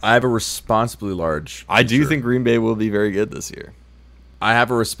have a responsibly large. I do think Green Bay will be very good this year. I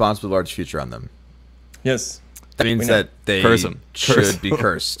have a responsibly large future on them. Yes, that means that they should be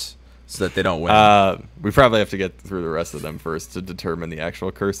cursed so that they don't win. We probably have to get through the rest of them first to determine the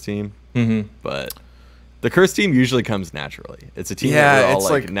actual cursed team. But the cursed team usually comes naturally. It's a team that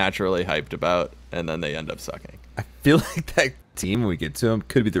we're all naturally hyped about. and then they end up sucking. I feel like that team when we get to them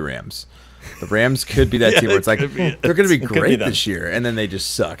could be the Rams. The Rams could be that team where it's like they're going to be great this year, and then they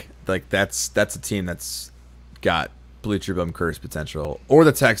just suck. Like that's a team that's got Bleacher Bum curse potential. Or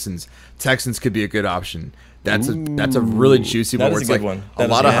the Texans. Texans could be a good option. That's a really juicy one where it's like a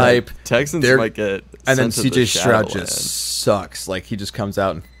lot of hype. Texans might get and then CJ Stroud just sucks. Like he just comes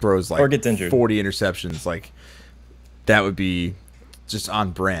out and throws like or gets injured. 40 interceptions. Like that would be just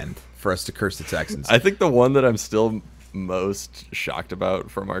on brand for us to curse the Texans. I think the one that I'm still most shocked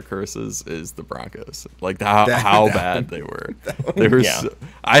about from our curses is the Broncos. Like how bad they were. They were. Yeah.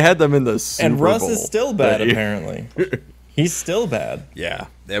 I had them in the Super and Russ Bowl is still bad. Apparently, he's still bad. Yeah.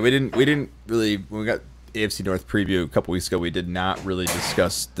 We didn't really when we got AFC North preview a couple weeks ago. We did not really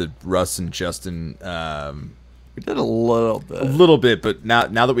discuss the Russ and Justin. We did a little bit, but now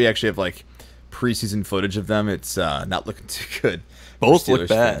that we actually have like preseason footage of them, it's not looking too good. Both look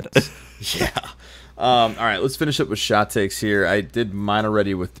bad. Yeah. All right, let's finish up with shot takes here. I did mine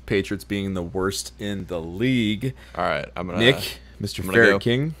already with the Patriots being the worst in the league. All right, Nick, Mr. Ferret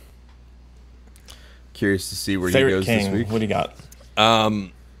King. Curious to see where he goes this week. What do you got?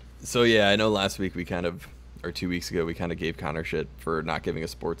 So yeah, I know last week or 2 weeks ago, we kind of gave Connor shit for not giving a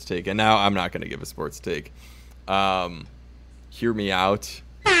sports take, and now I'm not going to give a sports take. Hear me out.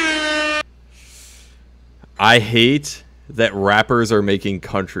 I hate that rappers are making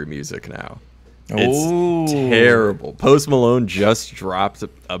country music now. It's terrible. Post Malone just dropped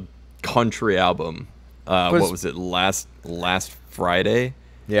a country album. What was it, last Friday?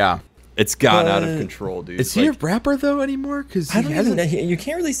 Yeah. It's gotten out of control, dude. Is he a rapper though anymore? Because you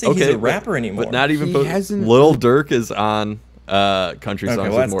can't really say he's a rapper anymore. But not even Lil Durk is on country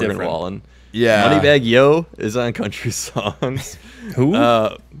songs with Morgan Wallen. Yeah. Moneybagg Yo is on country songs. Who?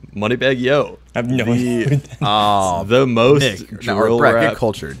 Moneybagg Yo. I have no idea. The most drill rap. Get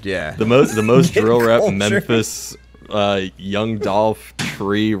cultured, yeah. The most drill rap Memphis Young Dolph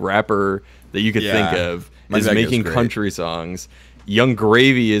Tree rapper that you could think of is making country songs. Young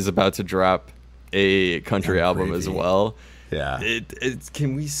Gravy is about to drop a country album as well. Yeah.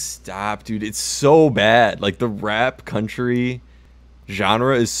 Can we stop, dude? It's so bad. Like the rap country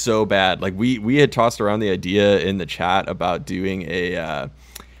genre is so bad. Like we had tossed around the idea in the chat about doing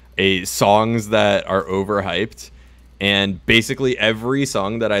a songs that are overhyped, and basically every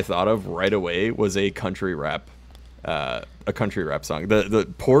song that I thought of right away was a country rap song. The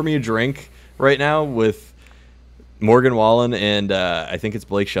Pour Me a Drink right now with Morgan Wallen and I think it's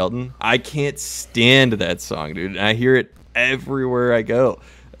Blake Shelton. I can't stand that song, dude. I hear it everywhere I go.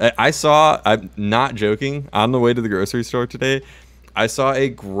 I'm not joking, on the way to the grocery store today, I saw a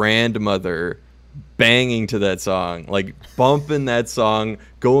grandmother banging to that song, like bumping that song,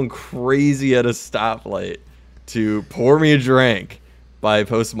 going crazy at a stoplight to Pour Me a Drink by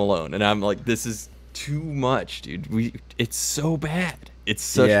Post Malone. And I'm like, this is too much, dude. It's so bad. It's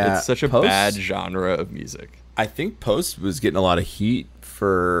such a bad genre of music. I think Post was getting a lot of heat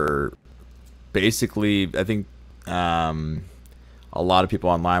for basically, I think a lot of people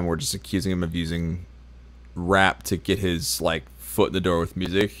online were just accusing him of using rap to get his like foot in the door with the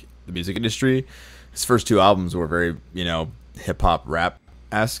music industry. His first two albums were very, hip hop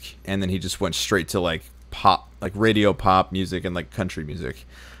rap-esque, and then he just went straight to like pop, like radio pop music and like country music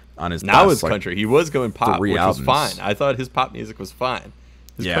on his now it's country. He was going pop, which was fine. I thought his pop music was fine.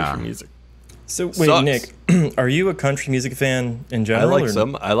 His country music. So wait, Nick, are you a country music fan in general?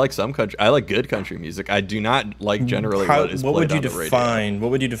 I like some country. I like good country music. I do not like generally what is played on the radio.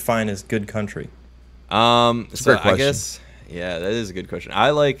 What would you define as good country? So I guess that is a good question. I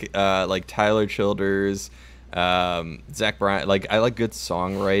like Tyler Childers, Zach Bryan. Like I like good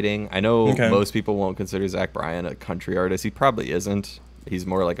songwriting. I know most people won't consider Zach Bryan a country artist. He probably isn't. He's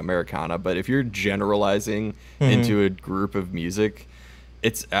more like Americana. But if you're generalizing into a group of music,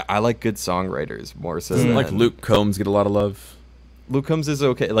 I like good songwriters more so than like Luke Combs get a lot of love. Luke Combs is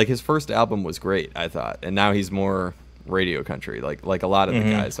okay. Like his first album was great, I thought, and now he's more radio country, like a lot of the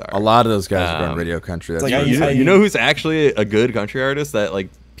guys are. A lot of those guys are going radio country. That's you know who's actually a good country artist that like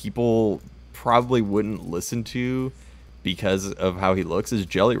people probably wouldn't listen to because of how he looks is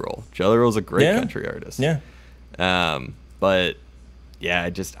Jelly Roll. Jelly Roll's a great country artist. Yeah. But yeah,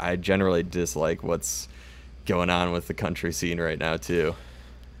 I generally dislike what's going on with the country scene right now too.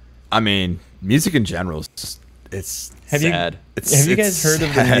 I mean, music in general is just, it's sad. Have you guys heard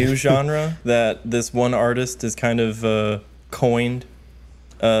of the new genre that this one artist is kind of coined?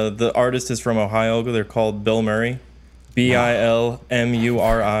 The artist is from Ohio. They're called Bill Murray. Bilmuri.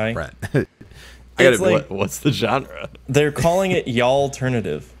 Right. What's the genre? They're calling it y'all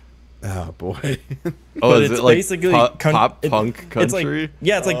alternative. Oh boy. Oh, is it like basically pop punk country?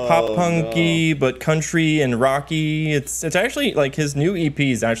 It's like pop punky, but country and rocky. It's actually like his new EP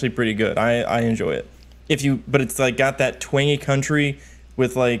is actually pretty good. I enjoy it. But it's like got that twangy country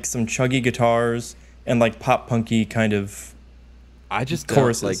with like some chuggy guitars and like pop punky kind of. I just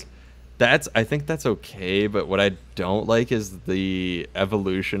choruses. Like I think that's okay, but what I don't like is the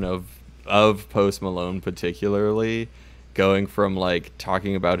evolution of Post Malone, particularly going from like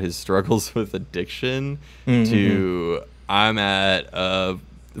talking about his struggles with addiction to I'm at a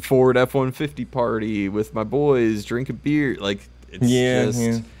Ford F-150 party with my boys drinking beer. Like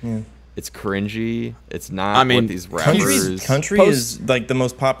it's it's cringy. It's not what these rappers. Country is like the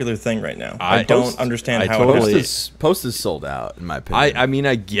most popular thing right now. I don't understand how Post is sold out, in my opinion. I mean,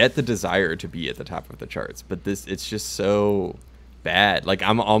 I get the desire to be at the top of the charts, but it's just so bad. Like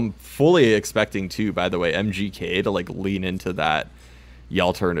I'm fully expecting too, by the way, MGK to like lean into that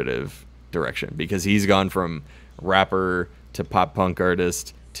alternative direction, because he's gone from rapper to pop punk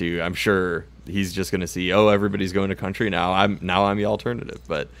artist to, I'm sure he's just gonna see, oh, everybody's going to country now. I'm the alternative.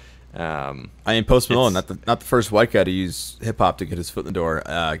 But I mean, Post Malone, not the first white guy to use hip hop to get his foot in the door.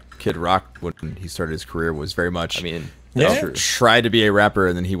 Kid Rock, when he started his career, was very much. I mean, tried to be a rapper,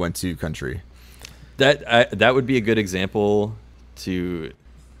 and then he went to country. That would be a good example to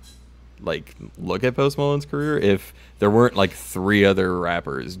like look at Post Malone's career if there weren't like 3 other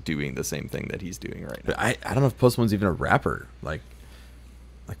rappers doing the same thing that he's doing right now. But I don't know if Post Malone's even a rapper. Like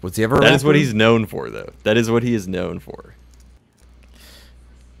was he ever a rapper? That is what he's known for, though. That is what he is known for.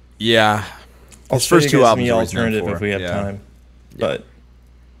 Yeah. His first 2 albums are alternative if we have time. But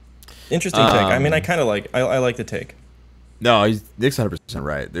interesting take. I mean, I like the take. No, Nick's 100%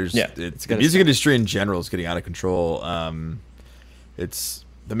 right. The music industry in general is getting out of control. It's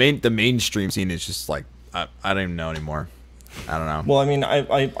the mainstream scene is just like I don't even know anymore. I don't know. Well, I mean,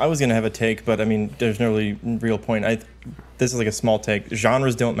 I was gonna have a take, but I mean, there's no really real point. This is like a small take.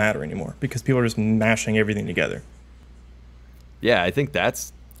 Genres don't matter anymore because people are just mashing everything together. Yeah, I think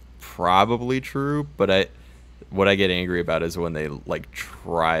that's probably true, but what I get angry about is when they like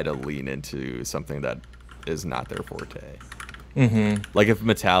try to lean into something that is not their forte. Like if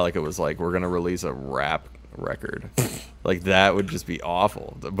Metallica was like, we're gonna release a rap record, like that would just be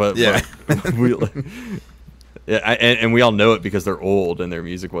awful. But and we all know it because they're old and their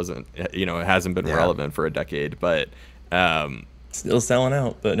music wasn't, it hasn't been relevant for a decade. But still selling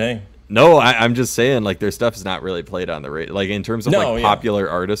out. But hey. No, I'm just saying, like, their stuff is not really played on the radio. Like, in terms of popular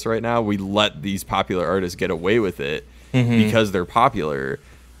artists right now, we let these popular artists get away with it because they're popular.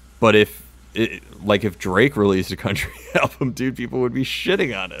 But if Drake released a country album, dude, people would be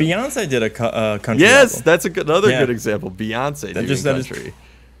shitting on it. Beyonce did a country yes, album. that's another good example. Beyonce doing country.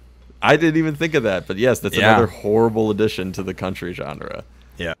 I didn't even think of that, but yes, that's another horrible addition to the country genre.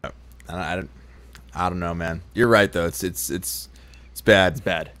 Yeah, I don't know, man. You're right though. It's bad. It's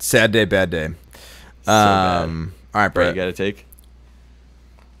bad. Sad day, bad day. Bad. All right, Brett. You got a take?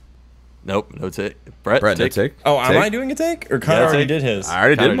 Nope, no take. Brett, no take. Oh, am I doing a take? Or Connor already did his? I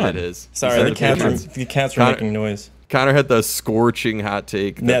already did mine. Sorry, the cats are making noise. Connor had the scorching hot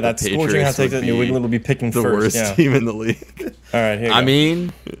take. That scorching hot take that New England will be picking the first. The worst team in the league. All right, here you go. I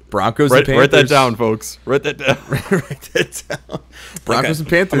mean, Broncos and Panthers. Write that down, folks. Write that down. Write that down. Broncos and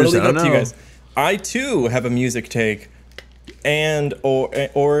Panthers. I'm gonna leave it up to you guys. I too have a music take,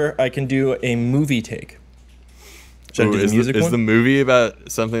 or I can do a movie take. Should I do the music one? Is the movie about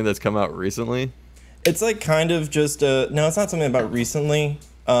something that's come out recently? It's like kind of just no, it's not something about recently.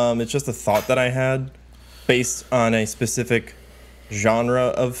 It's just a thought that I had based on a specific genre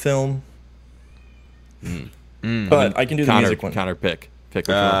of film. But I can do the music one. Connor, pick a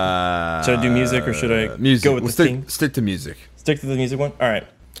film. Should I do music or should I music. Go with the theme? Stick to music. Stick to the music one? All right.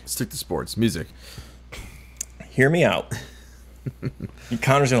 Stick to sports. Music. Hear me out.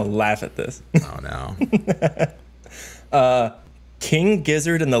 Connor's going to laugh at this. Oh, no. King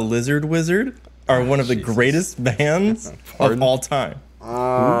Gizzard and the Lizard Wizard are one of the greatest bands of all time.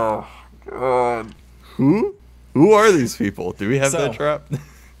 Oh, God. Who are these people? Do we have that trap?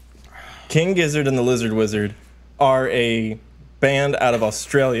 King Gizzard and the Lizard Wizard are a band out of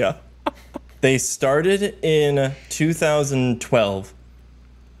Australia. They started in 2012.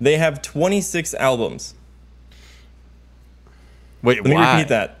 They have 26 albums. Wait, Let me repeat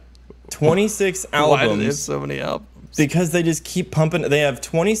that. 26 albums. Why do they have so many albums? Because they just keep pumping. They have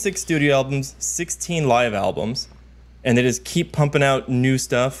 26 studio albums, 16 live albums, and they just keep pumping out new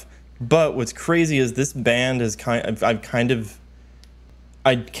stuff. But what's crazy is this band is I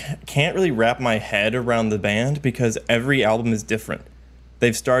can't really wrap my head around the band because every album is different.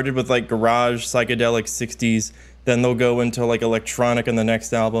 They've started with like garage, psychedelic 60s, then they'll go into like electronic in the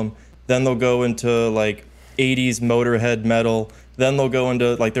next album, Then they'll go into like 80s Motorhead metal. Then they'll go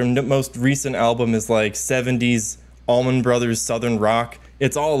into like their most recent album is like 70s Allman Brothers Southern rock.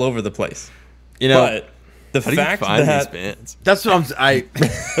 It's all over the place. You know, but the fact that these bands? That's what All right,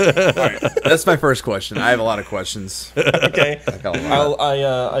 that's my first question. I have a lot of questions. Okay,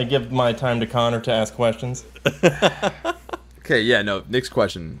 I give my time to Connor to ask questions. Okay, yeah, no. Next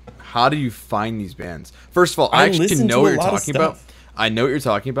question: how do you find these bands? First of all, I actually know what you're talking about. I know what you're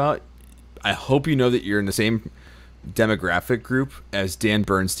talking about. I hope you know that you're in the same demographic group as Dan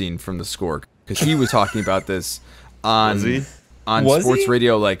Bernstein from The Score, because he was talking about this on sports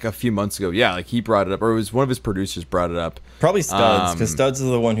radio like a few months ago. Yeah, like he brought it up, or it was one of his producers brought it up. Probably Studs, because Studs is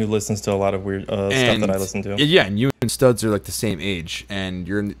the one who listens to a lot of weird stuff that I listen to. Yeah, and you and Studs are like the same age, and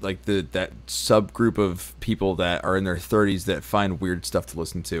you're in like that subgroup of people that are in their 30s that find weird stuff to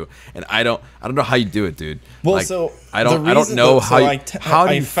listen to. And I don't know how you do it, dude. Well, like, so I don't know how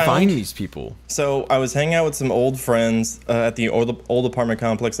do you find these people. So I was hanging out with some old friends at the old apartment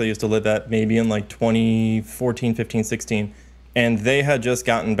complex I used to live at, maybe in like 2014, 15, 16. And they had just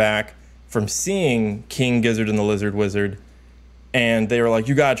gotten back from seeing King Gizzard and the Lizard Wizard. And they were like,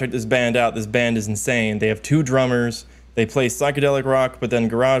 you gotta check this band out. This band is insane. They have 2 drummers. They play psychedelic rock, but then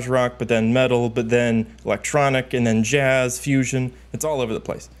garage rock, but then metal, but then electronic, and then jazz, fusion. It's all over the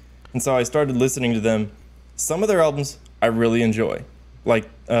place. And so I started listening to them. Some of their albums I really enjoy. Like,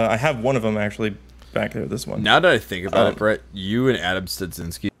 I have one of them actually back there, this one. Now that I think about it, Brett, you and Adam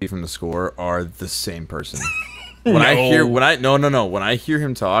Studzinski from The Score are the same person. When I hear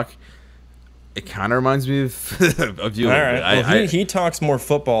him talk, it kind of reminds me of you. All right. Well, he talks more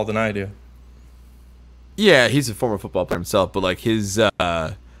football than I do. Yeah, he's a former football player himself, but like his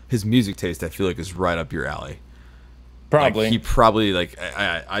music taste, I feel like is right up your alley. Probably. Like, he probably like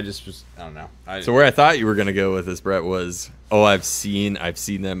I just was I don't know. So where I thought you were gonna go with this, Brett, was I've seen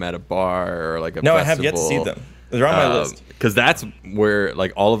them at a bar or like a festival. I have yet to see them. They're on my list. Because that's where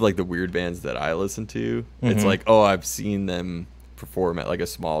like all of like the weird bands that I listen to, it's like, I've seen them perform at like a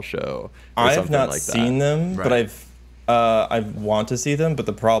small show. I have not seen them, but I want to see them. But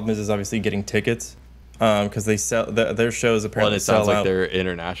the problem is obviously getting tickets because they sell their shows apparently. Well, it sounds like they're an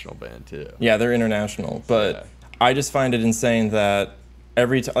international band too. Yeah, they're international, but I just find it insane that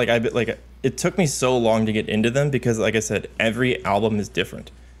every time it took me so long to get into them because, like I said, every album is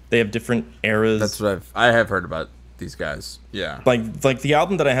different. They have different eras. That's what I have heard about these guys. Yeah. Like the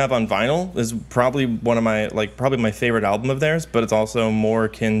album that I have on vinyl is probably one of my probably my favorite album of theirs, but it's also more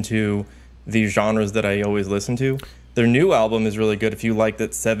akin to the genres that I always listen to. Their new album is really good if you like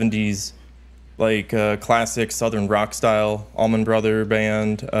that 70s classic southern rock style, Allman Brother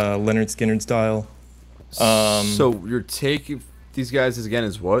band, Leonard Skinner style. So your take these guys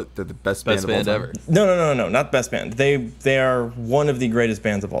is what? They're the best band ever. No, not best band. They are one of the greatest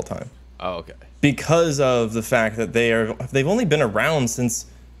bands of all time. Oh, okay. Because of the fact that they've only been around since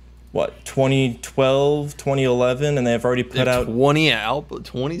 2012, 2011, and they've already put out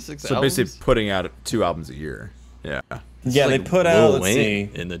 26 albums. So basically putting out 2 albums a year. Yeah. Yeah, like they put out, let's see,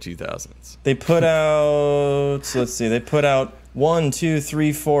 in the 2000s. They put out, they put out 1, 2,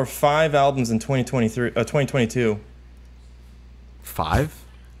 3, 4, 5 albums in 2022. 5?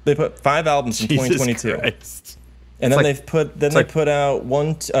 They put 5 albums in 2022. Christ. And then they put out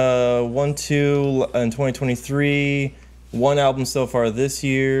 1, 2 in 2023, 1 album so far this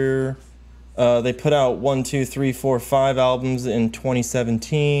year. They put out 1, 2, 3, 4, 5 albums in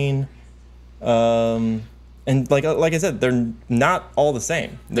 2017. And like I said, they're not all the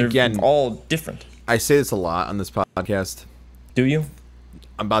same. They're all different. I say this a lot on this podcast. Do you?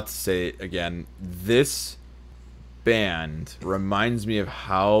 I'm about to say it again. This band reminds me of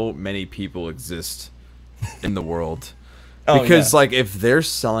how many people exist in the world. Because like if they're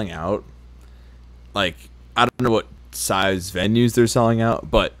selling out, like I don't know what size venues they're selling out,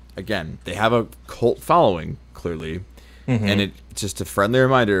 but again, they have a cult following clearly. And it's just a friendly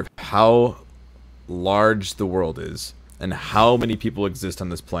reminder of how large the world is and how many people exist on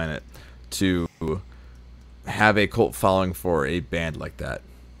this planet to have a cult following for a band like that.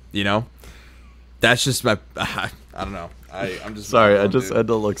 You know? That's just my I don't know. I'm just sorry, I just had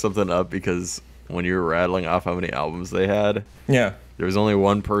to look something up because when you were rattling off how many albums they had, there was only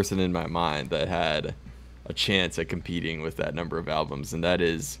one person in my mind that had a chance at competing with that number of albums, and that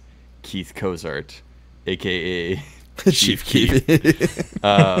is Keith Cozart, aka Chief Keef.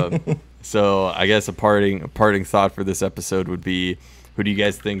 So I guess a parting thought for this episode would be, who do you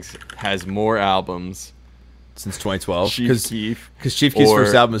guys think has more albums since 2012? Chief Keef, because Chief Keef's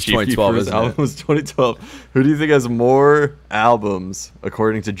first album is 2012. His album was 2012. Who do you think has more albums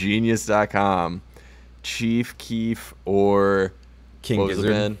according to Genius.com? Chief Keef or King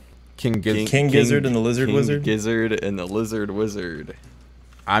Gizzard? King Gizzard and the Lizard Wizard. Gizzard and the Lizard Wizard.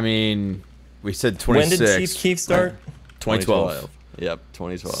 I mean, we said 26. When did Chief Keef start? 2012. Yep,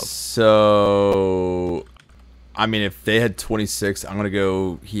 2012. So, I mean, if they had 26, I'm gonna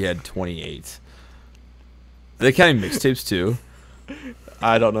go. He had 28. Are they counting mixtapes too?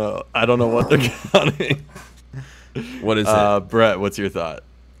 I don't know. I don't know what they're counting. What is it? Brett, what's your thought?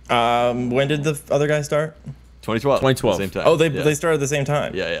 When did the other guy start? 2012. 2012. Same time. Oh, they started at the same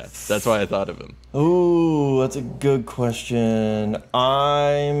time. Yeah. That's why I thought of him. Ooh, that's a good question.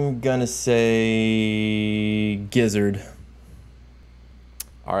 I'm gonna say Gizzard.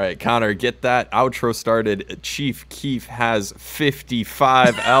 All right, Connor, get that outro started. Chief Keef has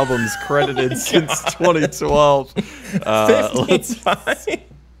 55 albums credited since 2012. 55?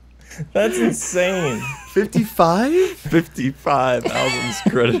 That's insane. 55? 55 albums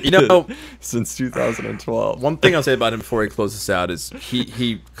credited since 2012. One thing I'll say about him before we close this out is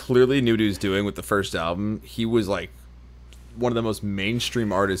he clearly knew what he was doing with the first album. He was like one of the most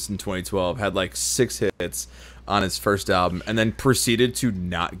mainstream artists in 2012, had like 6 hits on his first album, and then proceeded to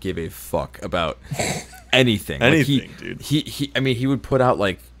not give a fuck about anything. Dude. He would put out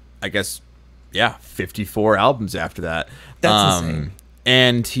like, I guess, 54 albums after that. That's insane.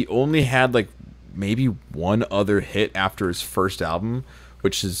 And he only had like maybe one other hit after his first album,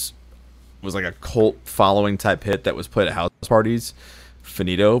 which was like a cult following type hit that was played at house parties,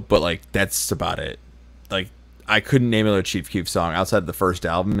 Finito. But like that's about it. Like I couldn't name another Chief Keef song outside the first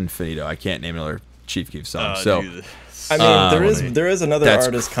album and Finito. I can't name another Chief Keef song. Dude. I mean, there is another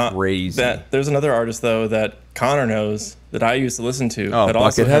artist. Crazy. There's another artist though that Connor knows that I used to listen to that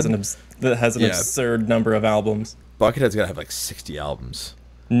also has an absurd number of albums. Buckethead's got to have like 60 albums.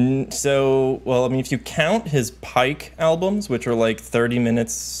 So, well, I mean, if you count his Pike albums, which are like 30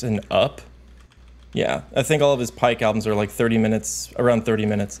 minutes and up, yeah, I think all of his Pike albums are like 30 minutes, around 30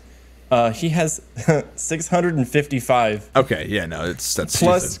 minutes. He has 655. Okay, yeah, no, that's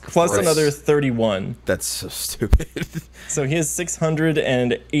plus another 31. That's so stupid. So he has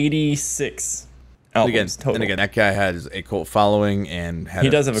 686 albums total. And again, that guy has a cult following and he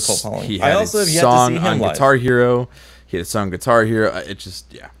does have a cult following. He had I also a have yet song to see him on live. Guitar Hero. He had a song Guitar Hero. It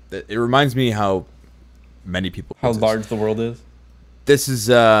just it reminds me how many people. How large the world is. This is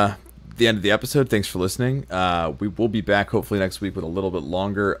the end of the episode. Thanks for listening. We will be back hopefully next week with a little bit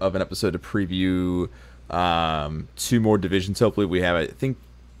longer of an episode to preview 2 more divisions. Hopefully we have, I think,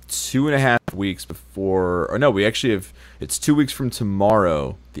 2.5 weeks before, or no, we actually have, it's 2 weeks from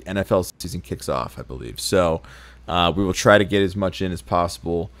tomorrow the NFL season kicks off, I believe. So we will try to get as much in as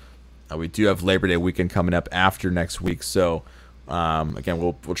possible. We do have Labor Day weekend coming up after next week. So again,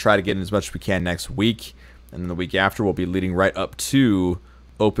 we'll try to get in as much as we can next week. And then the week after, we'll be leading right up to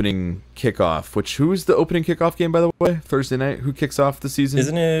opening kickoff. Who is the opening kickoff game, by the way? Thursday night. Who kicks off the season?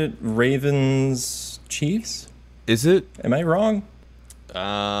 Isn't it Ravens Chiefs? Is it? Am I wrong?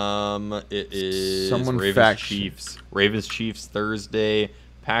 It is Ravens Chiefs Thursday,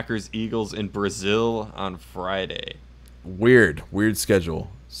 Packers Eagles in Brazil on Friday. Weird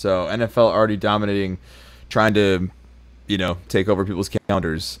schedule. So NFL already dominating, trying to, take over people's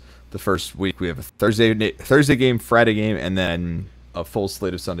calendars. The first week we have a Thursday game, Friday game, and then a full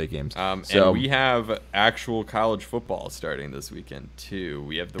slate of Sunday games. And we have actual college football starting this weekend too.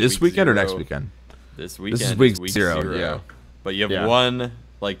 We have this weekend or next weekend. This weekend. This is week zero. Yeah. But you have one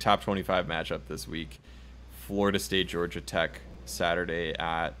top 25 matchup this week. Florida State, Georgia Tech, Saturday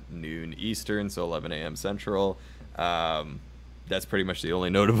at noon Eastern, so 11 a.m. Central. That's pretty much the only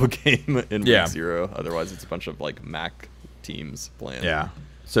notable game in week 0. Otherwise, it's a bunch of MAC teams playing. Yeah.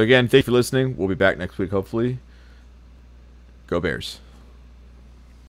 So again, thank you for listening. We'll be back next week, hopefully. Go Bears.